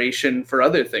inspiration for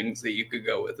other things that you could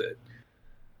go with it.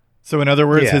 So in other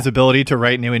words, his ability to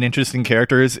write new and interesting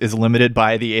characters is limited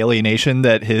by the alienation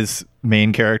that his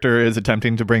main character is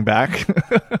attempting to bring back.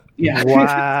 Yeah.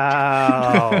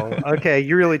 Wow. Okay,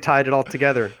 you really tied it all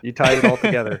together.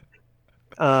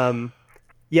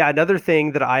 Another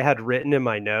thing that I had written in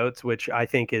my notes, which I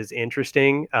think is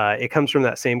interesting, it comes from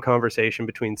that same conversation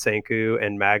between Senku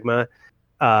and Magma.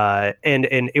 And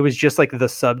it was just like the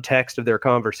subtext of their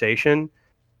conversation.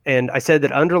 And I said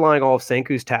that underlying all of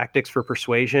Senku's tactics for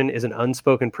persuasion is an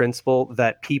unspoken principle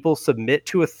that people submit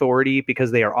to authority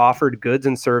because they are offered goods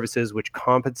and services which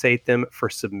compensate them for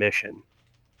submission.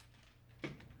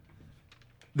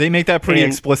 They make that pretty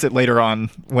explicit later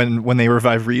on when they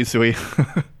revive Ryusui.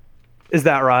 Is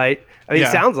that right? I mean,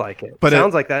 It sounds like it. But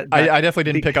sounds like that. I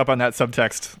definitely didn't pick up on that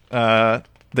subtext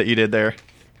that you did there.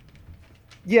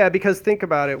 Yeah, because think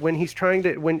about it. When he's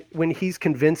when he's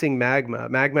convincing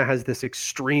Magma has this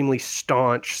extremely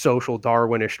staunch social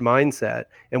Darwinish mindset.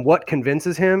 And what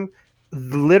convinces him?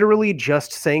 Literally just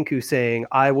Senku saying,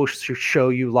 I will show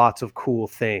you lots of cool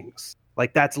things.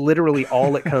 That's literally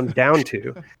all it comes down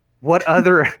to. What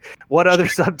other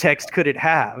subtext could it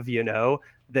have,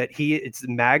 that it's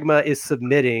Magma is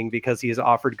submitting because he is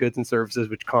offered goods and services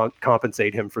which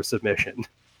compensate him for submission.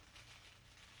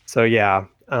 So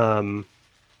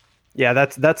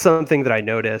that's something that I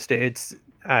noticed. It's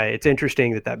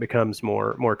interesting that becomes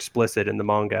more explicit in the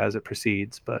manga as it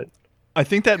proceeds, but I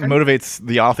think that motivates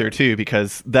the author too,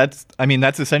 because that's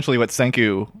essentially what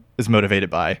Senku is motivated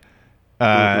by.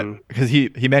 Because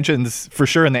he mentions for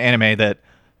sure in the anime that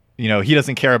he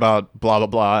doesn't care about blah blah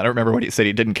blah. I don't remember what he said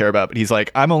he didn't care about, but he's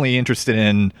like, I'm only interested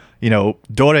in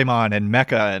Doraemon and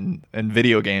mecha and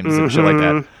video games and shit like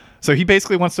that. So he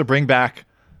basically wants to bring back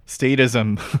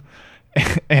statism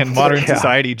and modern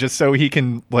society just so he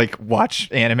can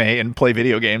watch anime and play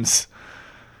video games.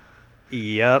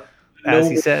 Yep. As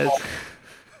he says,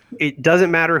 it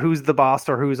doesn't matter who's the boss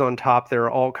or who's on top. There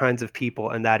are all kinds of people,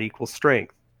 and that equals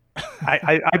strength.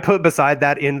 I put beside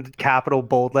that in capital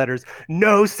bold letters,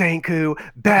 no Senku,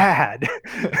 bad.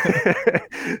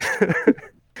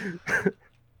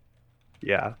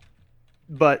 Yeah.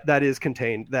 But that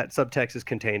subtext is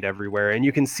contained everywhere. And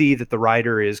you can see that the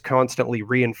writer is constantly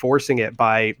reinforcing it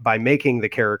by making the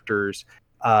characters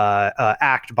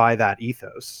act by that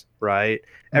ethos, right?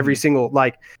 Mm-hmm. Every single,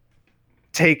 like,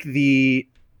 take the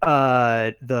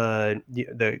crafter,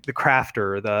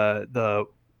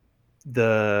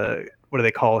 the what do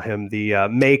they call him? The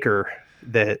maker,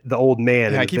 the old man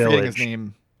in the I keep village. forgetting his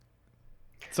name.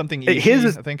 Something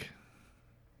Ishii, I think.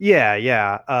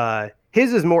 Yeah.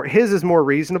 His is more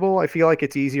reasonable. I feel like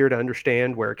it's easier to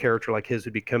understand where a character like his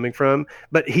would be coming from,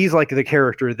 but he's like the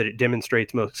character that it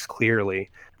demonstrates most clearly.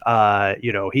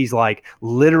 He's like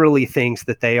literally thinks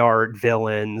that they are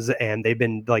villains and they've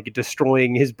been like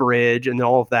destroying his bridge and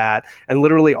all of that. And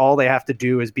literally all they have to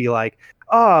do is be like,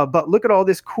 "Oh, but look at all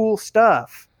this cool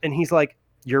stuff." And he's like,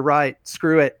 "You're right.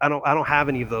 Screw it. I don't have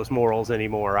any of those morals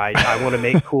anymore. I want to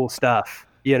make cool stuff."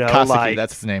 Kaseki, like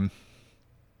that's his name.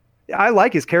 I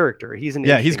like his character. He's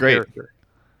he's great. Character.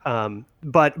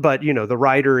 But the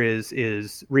writer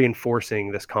is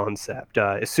reinforcing this concept.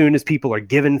 As soon as people are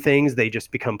given things, they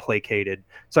just become placated.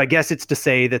 So I guess it's to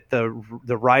say that the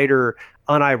writer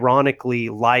unironically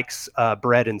likes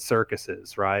bread and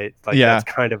circuses, right? Like that's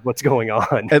kind of what's going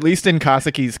on. At least in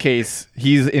Kaseki's case,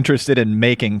 he's interested in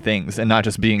making things and not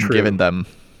just being given them.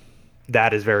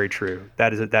 That is very true.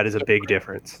 That is a big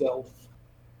difference.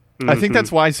 I think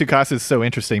that's why Tsukasa is so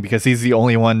interesting, because he's the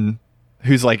only one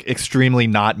who's like extremely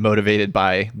not motivated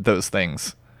by those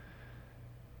things.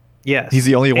 Yes. He's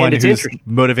the only one who's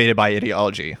motivated by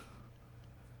ideology.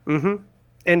 Mm-hmm.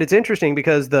 And it's interesting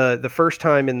because the first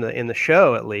time in the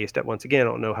show, at least, once again, I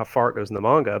don't know how far it goes in the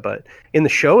manga, but in the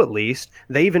show, at least,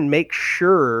 they even make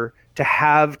sure to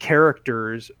have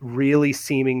characters really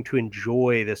seeming to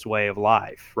enjoy this way of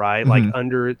life, right? Mm-hmm. Like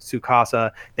under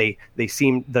Tsukasa,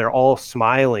 they're all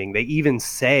smiling. They even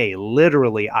say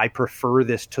literally, "I prefer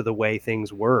this to the way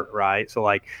things were," right? So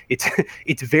like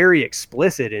it's very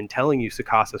explicit in telling you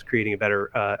Tsukasa's creating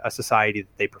a society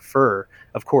that they prefer.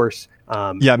 Of course,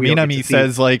 Minami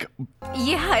says like,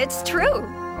 "Yeah, it's true.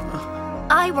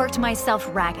 I worked myself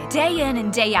ragged, day in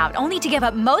and day out, only to give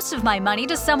up most of my money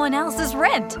to someone else's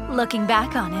rent. Looking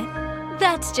back on it,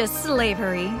 that's just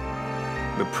slavery."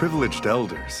 The privileged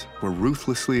elders were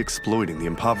ruthlessly exploiting the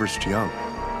impoverished young.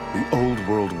 The old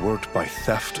world worked by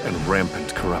theft and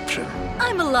rampant corruption.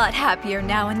 I'm a lot happier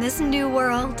now in this new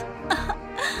world.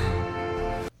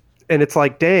 And it's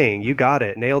like, dang, you got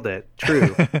it, nailed it.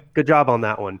 True. Good job on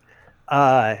that one.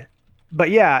 But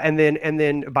yeah, and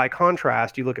then by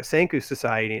contrast, you look at Senku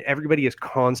society, and everybody is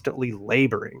constantly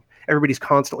laboring. Everybody's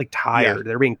constantly tired. Yeah.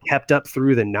 They're being kept up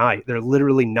through the night. They're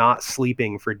literally not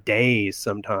sleeping for days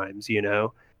sometimes,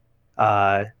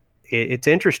 It's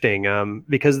interesting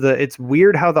because it's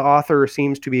weird how the author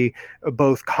seems to be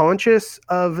both conscious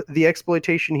of the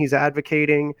exploitation he's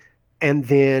advocating and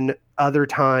then other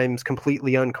times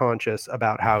completely unconscious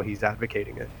about how he's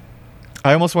advocating it.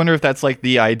 I almost wonder if that's like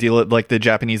the ideal, like the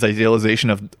Japanese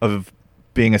idealization of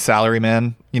being a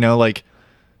salaryman. Like,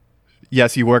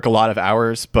 yes, you work a lot of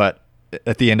hours, but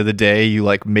at the end of the day, you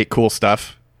like make cool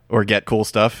stuff or get cool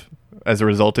stuff as a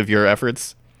result of your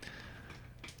efforts.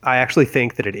 I actually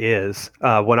think that it is.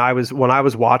 When I was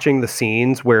watching the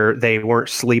scenes where they weren't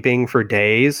sleeping for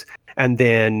days, and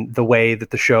then the way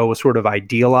that the show was sort of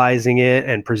idealizing it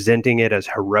and presenting it as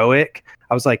heroic,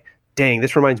 I was like, dang,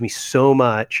 this reminds me so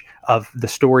much of the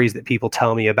stories that people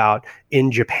tell me about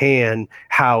in Japan,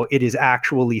 how it is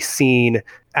actually seen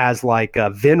as like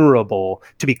venerable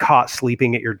to be caught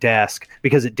sleeping at your desk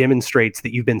because it demonstrates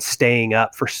that you've been staying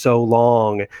up for so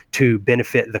long to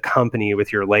benefit the company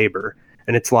with your labor.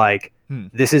 And it's like,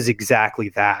 this is exactly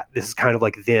that. This is kind of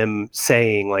like them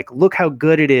saying, like, look how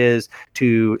good it is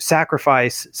to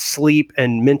sacrifice sleep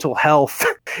and mental health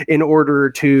in order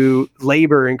to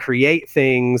labor and create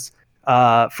things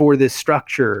for this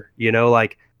structure.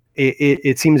 Like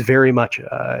it seems very much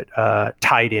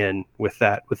tied in with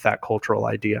that cultural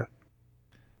idea.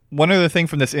 One other thing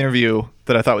from this interview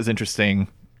that I thought was interesting,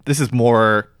 this is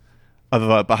more of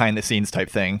a behind the scenes type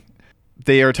thing.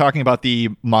 They are talking about the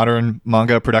modern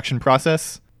manga production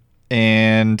process,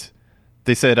 and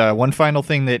they said one final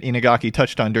thing that Inagaki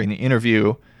touched on during the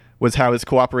interview was how his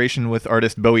cooperation with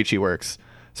artist Boichi works.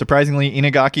 Surprisingly,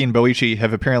 Inagaki and Boichi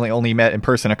have apparently only met in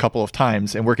person a couple of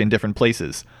times and work in different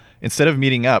places. Instead of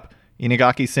meeting up,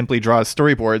 Inagaki simply draws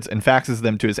storyboards and faxes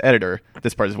them to his editor.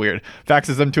 This part is weird.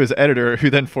 Faxes them to his editor,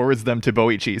 who then forwards them to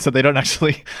Boichi. So they don't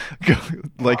actually go,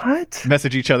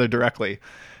 message each other directly.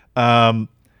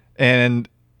 And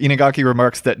Inagaki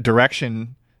remarks that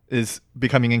direction is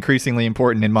becoming increasingly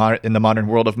important in the modern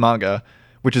world of manga,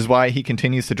 which is why he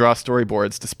continues to draw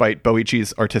storyboards despite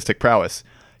Boichi's artistic prowess.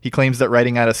 He claims that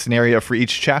writing out a scenario for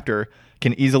each chapter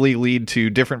can easily lead to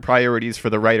different priorities for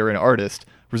the writer and artist,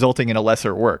 resulting in a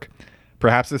lesser work.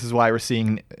 Perhaps this is why we're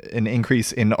seeing an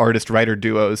increase in artist-writer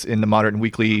duos in the modern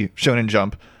weekly Shonen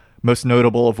Jump, most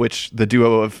notable of which the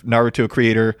duo of Naruto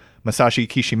creator Masashi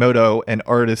Kishimoto and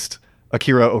artist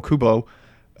Akira Okubo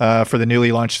for the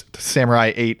newly launched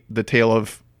Samurai 8, The Tale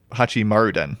of Hachi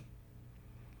Maruden.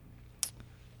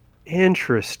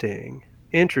 Interesting.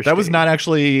 That was not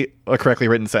actually a correctly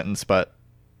written sentence, but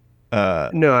I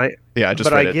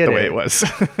just read it the way it was.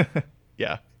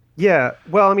 Yeah. Yeah.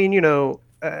 Well, I mean,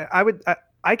 I've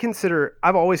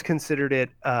always considered it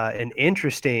an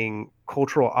interesting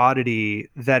cultural oddity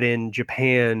that in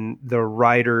Japan, the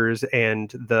writers and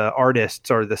the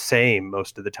artists are the same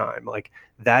most of the time. Like,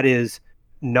 that is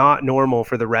not normal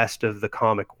for the rest of the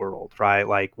comic world, right?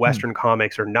 Like, Western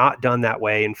comics are not done that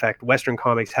way. In fact, Western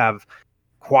comics have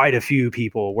quite a few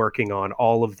people working on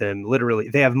all of them. Literally,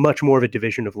 they have much more of a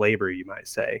division of labor, you might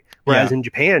say. Whereas in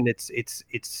Japan, it's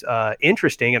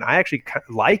interesting, and I actually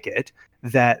like it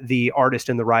that the artist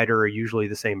and the writer are usually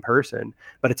the same person.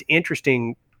 But it's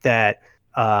interesting that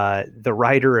the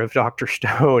writer of Dr.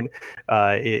 Stone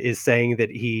is saying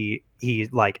that he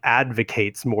like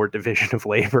advocates more division of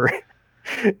labor.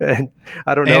 And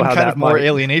I don't know and how kind that of more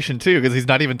alienation too, because he's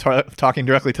not even talking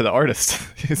directly to the artist.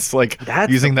 He's like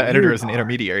using the editor as an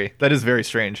intermediary. That is very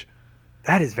strange.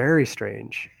 That is very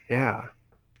strange. Yeah.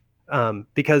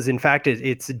 Because in fact,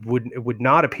 it would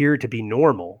not appear to be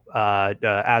normal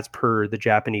as per the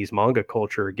Japanese manga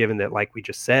culture, given that, like we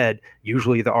just said,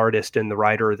 usually the artist and the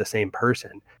writer are the same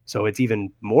person. So it's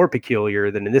even more peculiar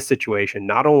than in this situation.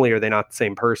 Not only are they not the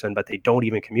same person, but they don't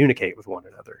even communicate with one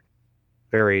another.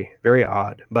 Very, very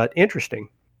odd, but interesting.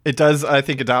 It does, I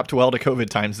think, adapt well to COVID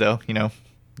times, though.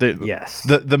 Yes.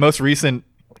 The most recent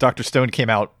Dr. Stone came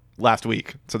out last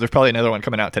week, so there's probably another one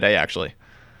coming out today, actually.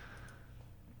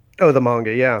 Oh, the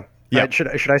manga, yeah. Yeah. Should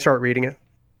I start reading it?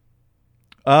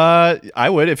 I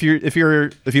would if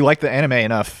you like the anime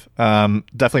enough.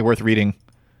 Definitely worth reading.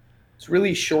 It's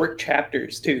really short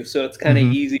chapters too, so it's kind of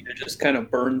easy to just kind of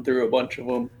burn through a bunch of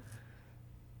them.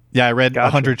 Yeah, I read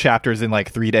 100 chapters in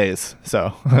like 3 days.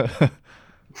 So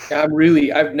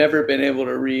I've never been able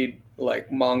to read like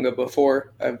manga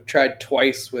before. I've tried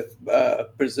twice with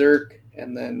Berserk,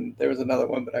 and then there was another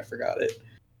one, but I forgot it.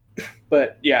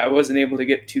 But yeah, I wasn't able to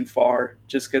get too far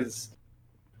just because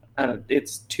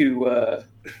it's too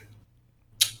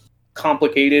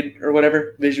complicated or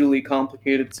whatever, visually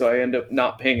complicated. So I end up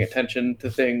not paying attention to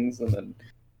things, and then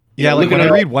like when I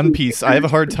read One Piece, I have a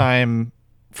hard time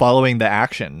following the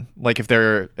action. Like if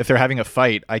they're having a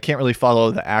fight, I can't really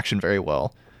follow the action very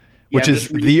well, which is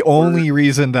the only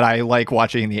reason that I like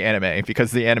watching the anime,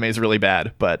 because the anime is really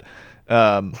bad. But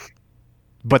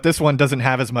this one doesn't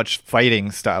have as much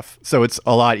fighting stuff, so it's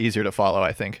a lot easier to follow,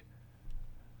 I think.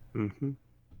 Mm-hmm.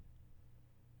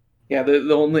 Yeah,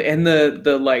 the only and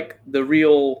the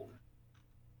real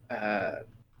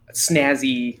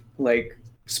snazzy, like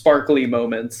sparkly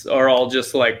moments are all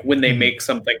just like when they make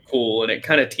something cool, and it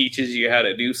kind of teaches you how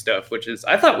to do stuff, which is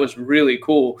I thought was really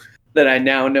cool, that I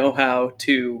now know how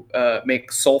to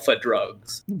make sulfa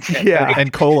drugs.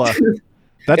 And cola.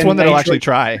 That's one that I'll actually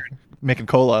try, making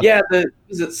cola. Yeah,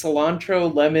 is it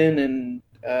cilantro, lemon, and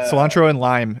cilantro and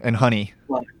lime and honey.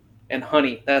 And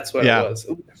honey, that's what it was.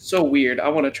 Ooh, so weird. I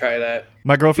want to try that.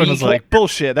 My girlfriend was like,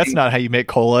 bullshit, that's not how you make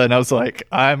cola. And I was like,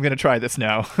 I'm going to try this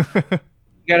now. You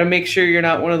got to make sure you're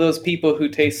not one of those people who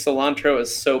taste cilantro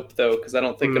as soap, though, because I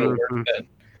don't think it'll work then.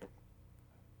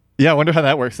 Yeah, I wonder how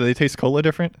that works. Do they taste cola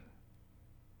different?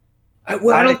 I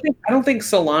don't think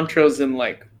cilantro's in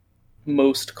like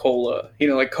most cola.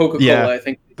 Like Coca-Cola. Yeah, I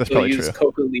think that's they probably use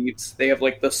true. coca leaves. They have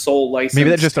like the sole license. Maybe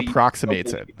that just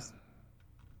approximates it.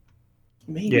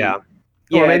 Maybe. Yeah.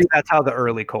 Yeah, or maybe that's how the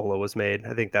early cola was made.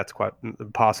 I think that's quite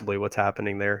possibly what's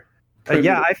happening there.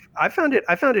 I found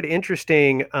it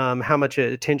interesting how much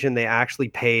attention they actually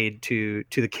paid to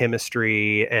the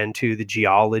chemistry and to the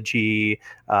geology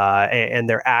and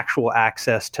their actual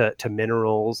access to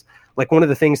minerals. Like, one of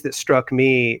the things that struck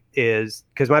me is,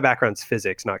 because my background's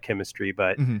physics, not chemistry,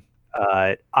 but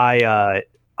I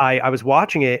was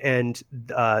watching it, and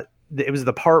it was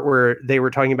the part where they were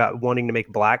talking about wanting to make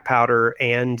black powder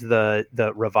and the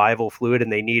revival fluid,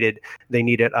 and they needed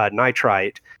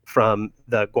nitrite from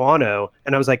the guano.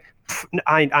 And I was like,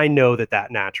 I know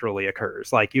that naturally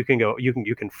occurs. Like, you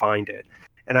can find it.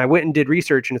 And I went and did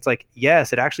research, and it's like,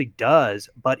 yes, it actually does,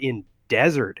 but in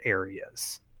desert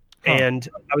areas. And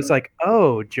I was like,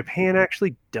 oh, Japan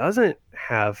actually doesn't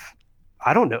have,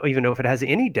 I don't even know if it has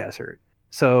any desert.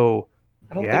 So,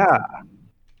 yeah.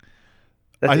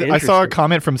 I saw a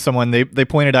comment from someone. They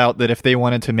pointed out that if they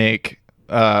wanted to make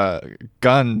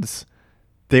guns,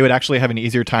 they would actually have an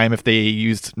easier time if they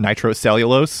used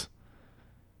nitrocellulose.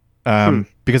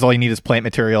 Because all you need is plant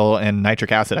material and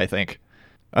nitric acid, I think.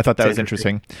 I thought that was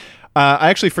interesting. I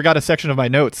actually forgot a section of my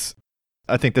notes.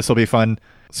 I think this will be fun.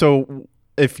 So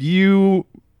if you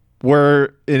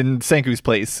were in Senku's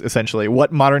place, essentially,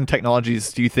 what modern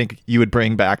technologies do you think you would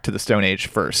bring back to the Stone Age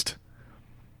first?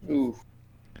 Ooh.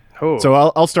 Oh. So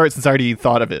I'll start since I already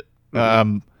thought of it.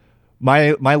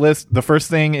 My list, the first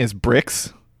thing is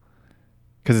bricks,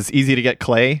 because it's easy to get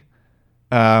clay.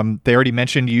 They already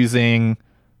mentioned using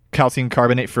calcium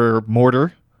carbonate for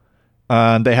mortar.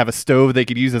 They have a stove they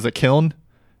could use as a kiln,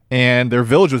 and their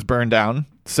village was burned down.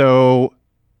 So,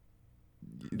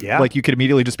 yeah, like you could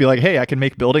immediately just be like, "Hey, I can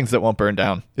make buildings that won't burn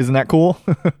down." Isn't that cool?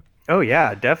 Oh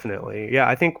yeah, definitely. Yeah,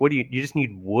 I think you just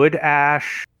need wood,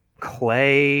 ash,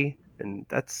 clay, and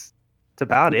that's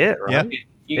about it, right? Yeah.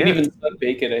 You can even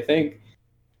bake it, I think.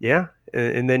 Yeah,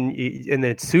 and then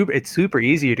it's super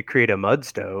easy to create a mud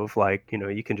stove. Like,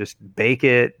 you can just bake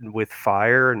it with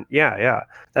fire, and yeah,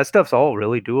 that stuff's all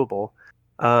really doable.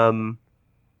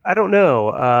 I don't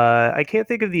know. I can't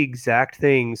think of the exact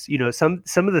things. Some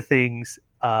of the things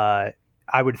I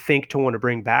would think to want to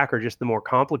bring back are just the more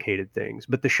complicated things.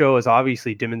 But the show has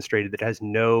obviously demonstrated that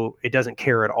it doesn't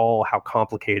care at all how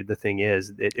complicated the thing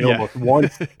is. It almost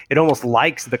wants, it almost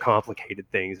likes the complicated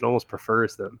things. It almost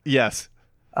prefers them. Yes.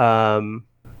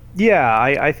 Yeah,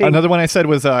 I think another one I said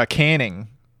was canning.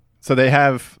 So they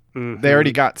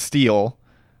already got steel,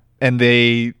 and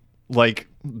they, like,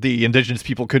 the indigenous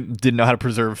people didn't know how to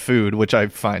preserve food, which I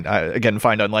find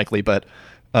unlikely, but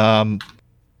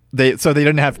they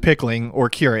didn't have pickling or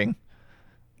curing.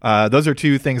 Those are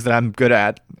two things that I'm good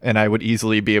at, and I would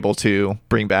easily be able to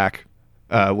bring back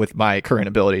with my current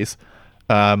abilities.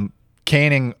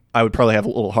 Canning, I would probably have a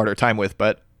little harder time with,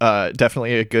 but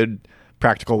definitely a good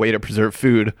practical way to preserve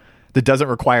food that doesn't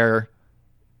require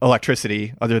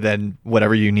electricity other than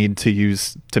whatever you need to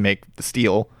use to make the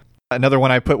steel. Another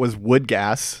one I put was wood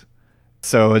gas.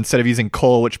 So instead of using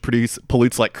coal, which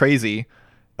pollutes like crazy,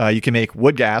 you can make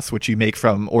wood gas, which you make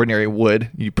from ordinary wood.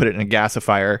 You put it in a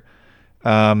gasifier,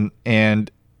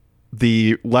 and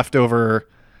the leftover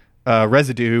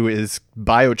residue is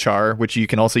biochar, which you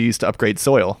can also use to upgrade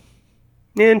soil.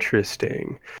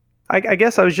 Interesting. I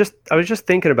guess I was just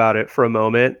thinking about it for a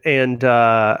moment, and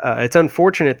it's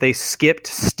unfortunate they skipped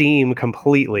steam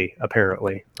completely.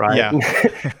 Apparently, right? Yeah.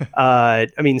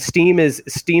 I mean, steam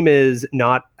is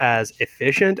not as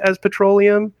efficient as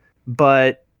petroleum,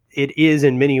 but it is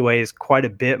in many ways quite a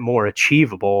bit more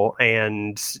achievable.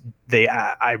 And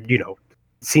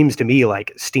seems to me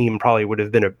like steam probably would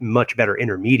have been a much better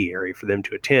intermediary for them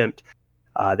to attempt.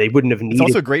 They wouldn't have needed.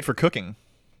 It's also great for cooking.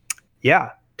 Yeah.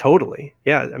 Totally.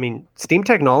 Yeah. I mean, steam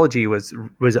technology was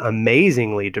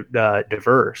amazingly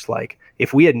diverse. Like,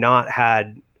 if we had not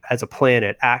had, as a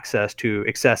planet, access to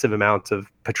excessive amounts of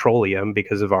petroleum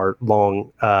because of our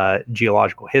long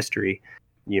geological history,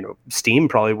 steam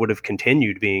probably would have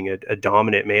continued being a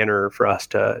dominant manner for us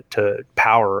to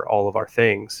power all of our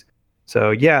things.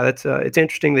 So yeah, that's it's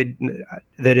interesting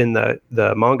that in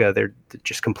the manga they're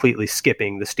just completely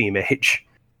skipping the steam age.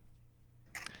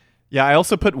 Yeah, I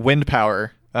also put wind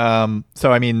power.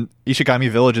 So I mean, Ishigami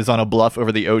Village is on a bluff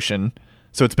over the ocean,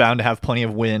 so it's bound to have plenty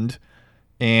of wind.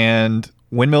 And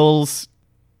windmills,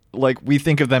 like, we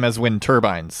think of them as wind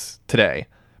turbines today,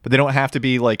 but they don't have to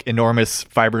be like enormous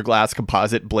fiberglass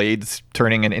composite blades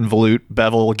turning an involute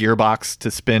bevel gearbox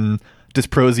to spin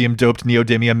dysprosium doped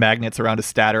neodymium magnets around a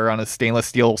stator on a stainless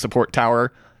steel support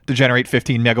tower to generate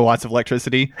 15 megawatts of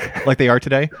electricity like they are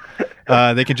today.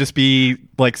 They can just be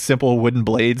like simple wooden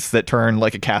blades that turn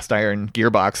like a cast iron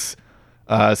gearbox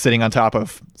sitting on top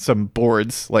of some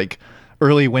boards. Like,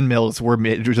 early windmills were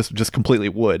made just completely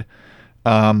wood.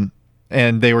 And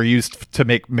they were used to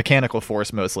make mechanical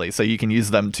force mostly. So you can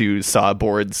use them to saw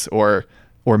boards or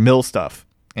mill stuff.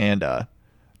 And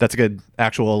that's a good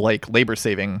actual like labor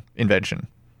saving invention.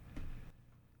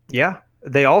 Yeah.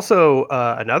 They also,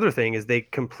 another thing is they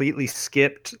completely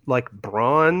skipped like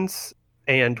bronze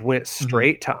and went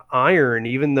straight to iron,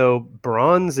 even though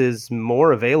bronze is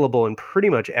more available in pretty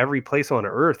much every place on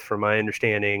Earth, from my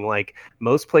understanding. Like,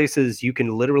 most places you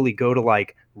can literally go to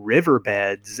like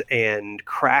riverbeds and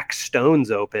crack stones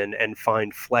open and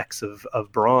find flecks of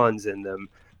bronze in them.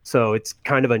 So it's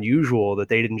kind of unusual that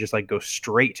they didn't just like go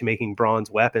straight to making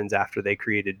bronze weapons after they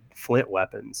created flint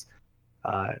weapons.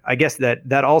 I guess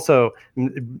that also,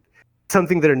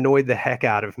 something that annoyed the heck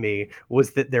out of me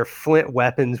was that their flint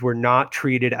weapons were not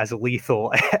treated as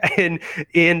lethal in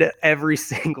every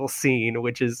single scene,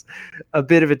 which is a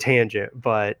bit of a tangent,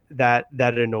 but that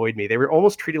annoyed me. They were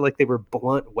almost treated like they were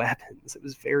blunt weapons. It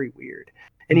was very weird.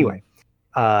 Anyway,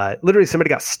 literally somebody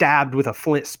got stabbed with a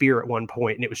flint spear at one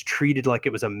point, and it was treated like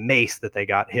it was a mace that they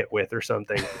got hit with or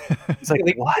something. It's like,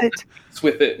 what?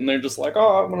 With it, and they're just like,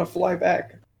 oh, I'm gonna fly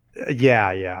back. Yeah.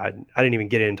 I didn't even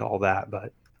get into all that,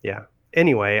 but yeah.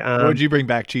 Anyway, what would you bring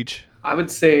back, Cheech? I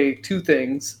would say two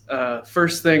things.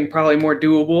 First thing, probably more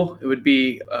doable. It would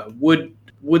be a wood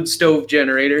stove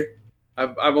generator.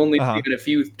 I've only seen it a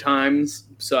few times,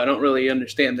 so I don't really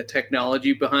understand the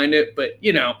technology behind it. But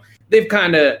they've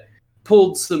kind of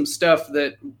pulled some stuff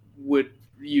that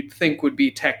you'd think would be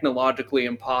technologically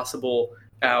impossible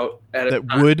out at a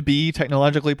time. Would be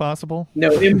technologically possible?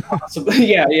 No, impossible.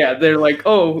 Yeah. They're like,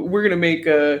 oh, we're gonna make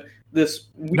this.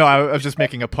 No, I was just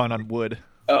making a pun on wood.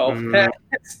 Oh,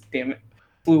 damn it!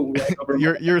 Flew right over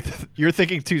my- You're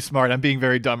thinking too smart. I'm being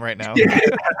very dumb right now.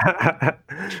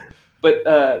 But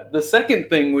the second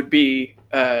thing would be,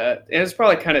 and it's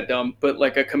probably kind of dumb, but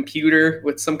like a computer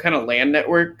with some kind of LAN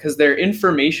network, because their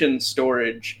information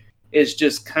storage is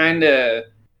just kind of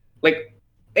like,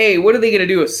 hey, what are they going to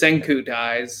do if Senku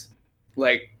dies?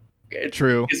 Like,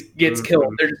 True. Gets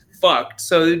killed. They're just fucked.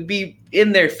 So it'd be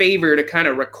in their favor to kind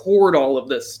of record all of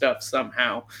this stuff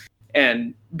somehow.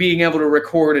 And being able to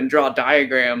record and draw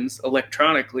diagrams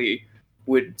electronically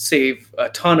would save a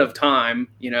ton of time.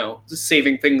 Just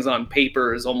saving things on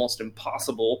paper is almost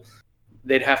impossible.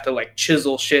 They'd have to like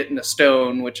chisel shit into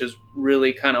stone, which is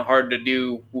really kind of hard to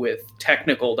do with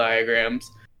technical diagrams.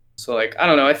 So like, I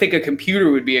don't know. I think a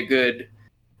computer would be a good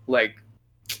like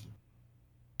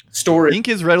storage. Ink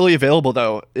is readily available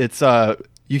though. It's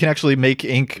you can actually make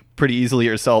ink pretty easily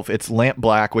yourself. It's lamp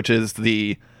black, which is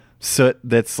the soot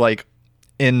that's like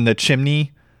in the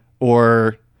chimney,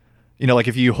 or like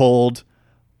if you hold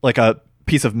like a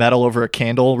piece of metal over a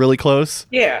candle really close,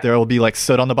 there will be like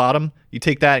soot on the bottom. You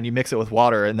take that and you mix it with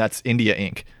water, and that's India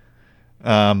ink.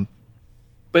 And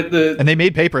they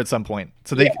made paper at some point,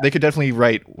 so they could definitely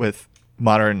write with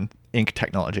modern ink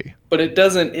technology. But it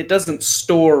doesn't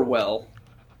store well.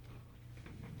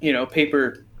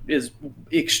 Paper is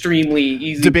extremely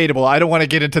easy. Debatable. I don't want to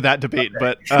get into that debate,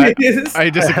 but I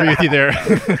disagree with you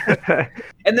there.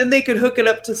 And then they could hook it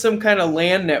up to some kind of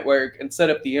LAN network and set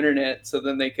up the internet, so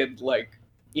then they could play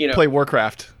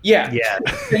Warcraft. Yeah,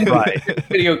 right.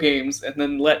 Video games, and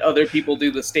then let other people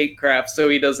do the statecraft, so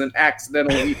he doesn't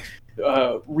accidentally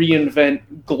reinvent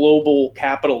global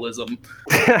capitalism.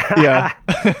 Yeah.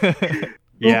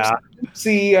 Yeah.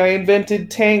 See, I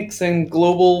invented tanks and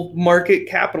global market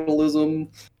capitalism.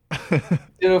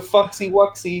 Did a fucksy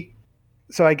wucksy.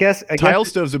 So I guess tile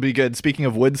stoves would be good. Speaking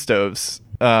of wood stoves,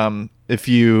 if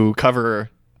you cover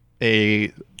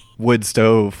a wood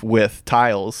stove with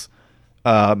tiles,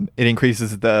 it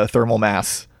increases the thermal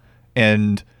mass,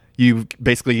 and you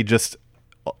basically just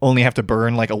only have to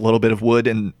burn like a little bit of wood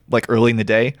in like early in the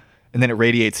day, and then it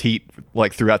radiates heat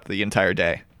like throughout the entire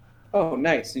day. Oh,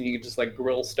 nice. And you can just like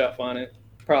grill stuff on it,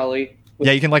 probably.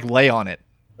 Yeah, you can like lay on it.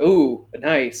 Ooh,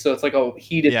 nice. So it's like a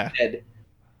heated bed.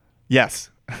 Yes.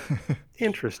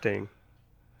 Interesting.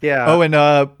 Yeah. Oh,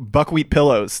 and buckwheat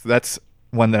pillows. That's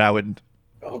one that I would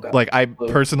like. I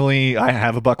personally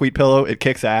have a buckwheat pillow. It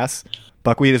kicks ass.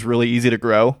 Buckwheat is really easy to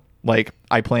grow. Like,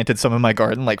 I planted some in my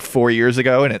garden like 4 years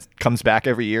ago, and it comes back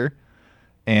every year.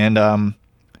 And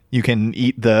you can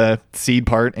eat the seed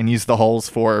part and use the hulls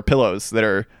for pillows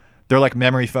they're like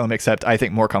memory foam, except I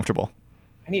think more comfortable.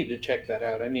 I need to check that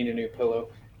out. I need a new pillow.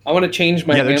 I want to change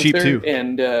my they're cheap too.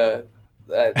 And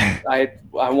I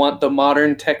want the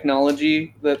modern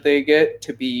technology that they get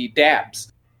to be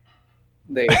dabs.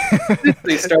 They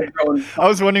start growing. I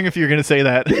was wondering if you were going to say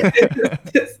that.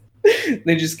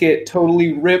 They just get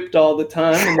totally ripped all the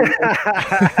time.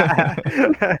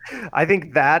 I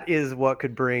think that is what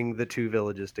could bring the two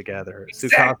villages together.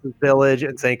 Exactly. Tsukasa's village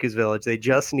and Senku's village. They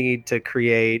just need to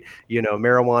create,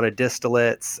 marijuana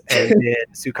distillates, and then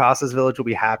Tsukasa's village will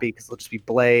be happy because they'll just be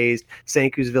blazed.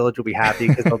 Senku's village will be happy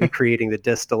because they'll be creating the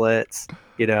distillates.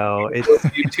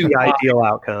 It's the ideal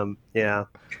outcome. Yeah.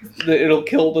 It'll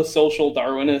kill the social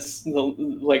Darwinists.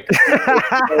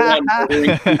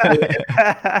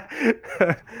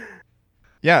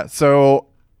 Yeah, so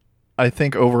I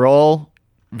think overall,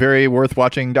 very worth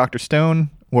watching Dr.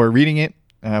 Stone or reading it,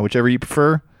 whichever you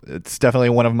prefer. It's definitely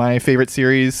one of my favorite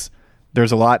series.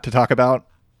 There's a lot to talk about.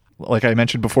 Like I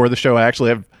mentioned before the show, I actually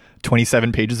have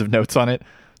 27 pages of notes on it,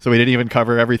 so we didn't even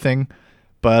cover everything.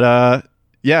 But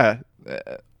yeah,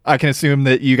 I can assume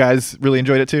that you guys really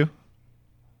enjoyed it too.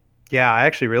 Yeah, I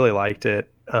actually really liked it.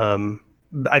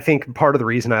 I think part of the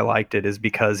reason I liked it is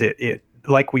because it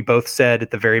like we both said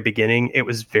at the very beginning, it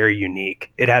was very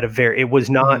unique. It had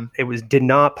did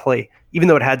not play, even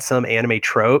though it had some anime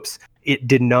tropes, it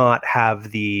did not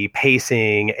have the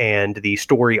pacing and the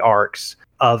story arcs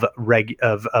of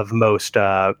most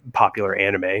popular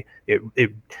anime.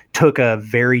 It took a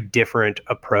very different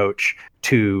approach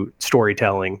to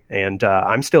storytelling, and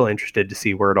I'm still interested to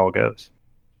see where it all goes.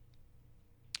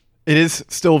 It is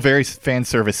still very fan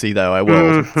servicey, though. I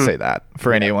will say that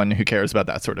for anyone who cares about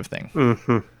that sort of thing.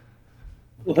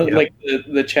 Like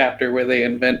the chapter where they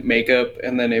invent makeup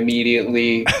and then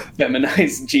immediately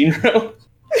feminize Jinro.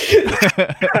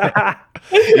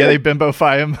 Yeah, they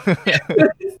bimbofy him.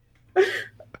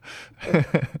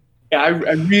 Yeah,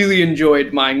 I really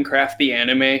enjoyed Minecraft the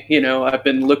anime. You know, I've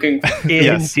been looking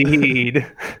Indeed.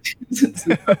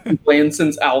 playing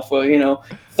since alpha. You know,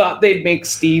 thought they'd make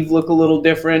Steve look a little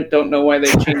different. Don't know why they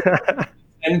changed.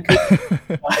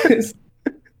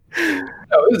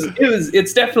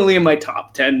 It's definitely in my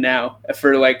top 10 now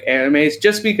for like animes,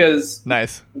 just because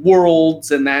Nice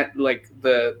worlds and that, like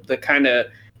the kind of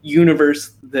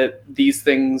universe that these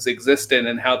things exist in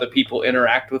and how the people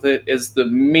interact with it is the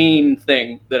main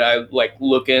thing that I like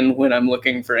look in when I'm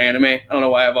looking for anime. I don't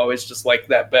know why I've always just liked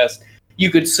that best.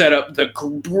 You could set up the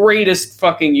greatest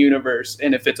fucking universe,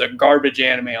 and if it's a garbage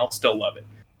anime, I'll still love it.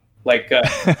 Like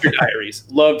Future Diaries.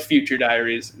 Loved Future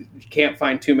Diaries. You can't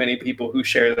find too many people who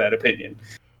share that opinion.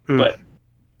 But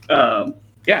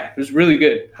yeah, it was really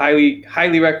good.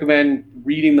 Highly recommend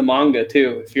reading the manga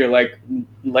too. If you're like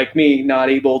me,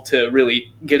 not able to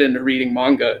really get into reading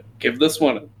manga, give this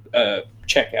one a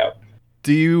check out.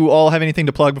 Do you all have anything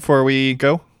to plug before we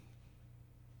go?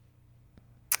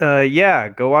 Yeah,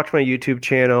 go watch my YouTube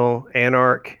channel,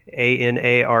 Anark,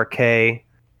 ANARK.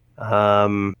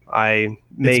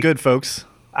 It's good, folks.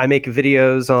 I make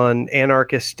videos on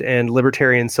anarchist and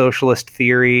libertarian socialist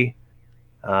theory.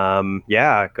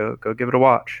 Yeah, go give it a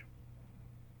watch.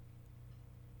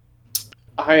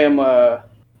 I am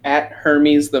at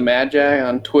Hermes the Magi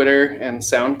on Twitter and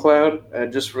SoundCloud. I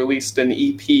just released an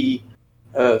EP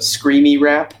screamy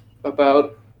rap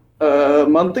about a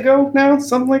month ago now,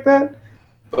 something like that.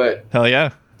 But hell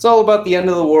yeah, it's all about the end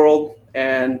of the world,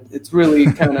 and it's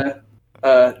really kind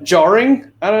of jarring,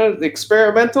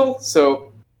 experimental.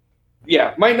 So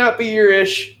yeah, might not be your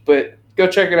ish, but go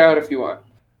check it out if you want.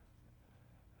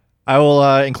 I will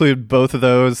include both of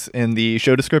those in the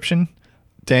show description.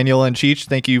 Daniel and Cheech,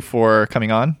 thank you for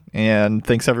coming on, and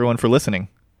thanks everyone for listening.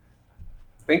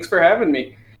 Thanks for having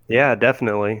me. Yeah,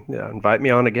 definitely. Yeah, invite me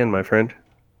on again, my friend.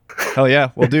 Hell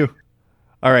yeah, we'll do.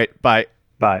 All right, bye.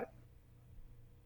 Bye.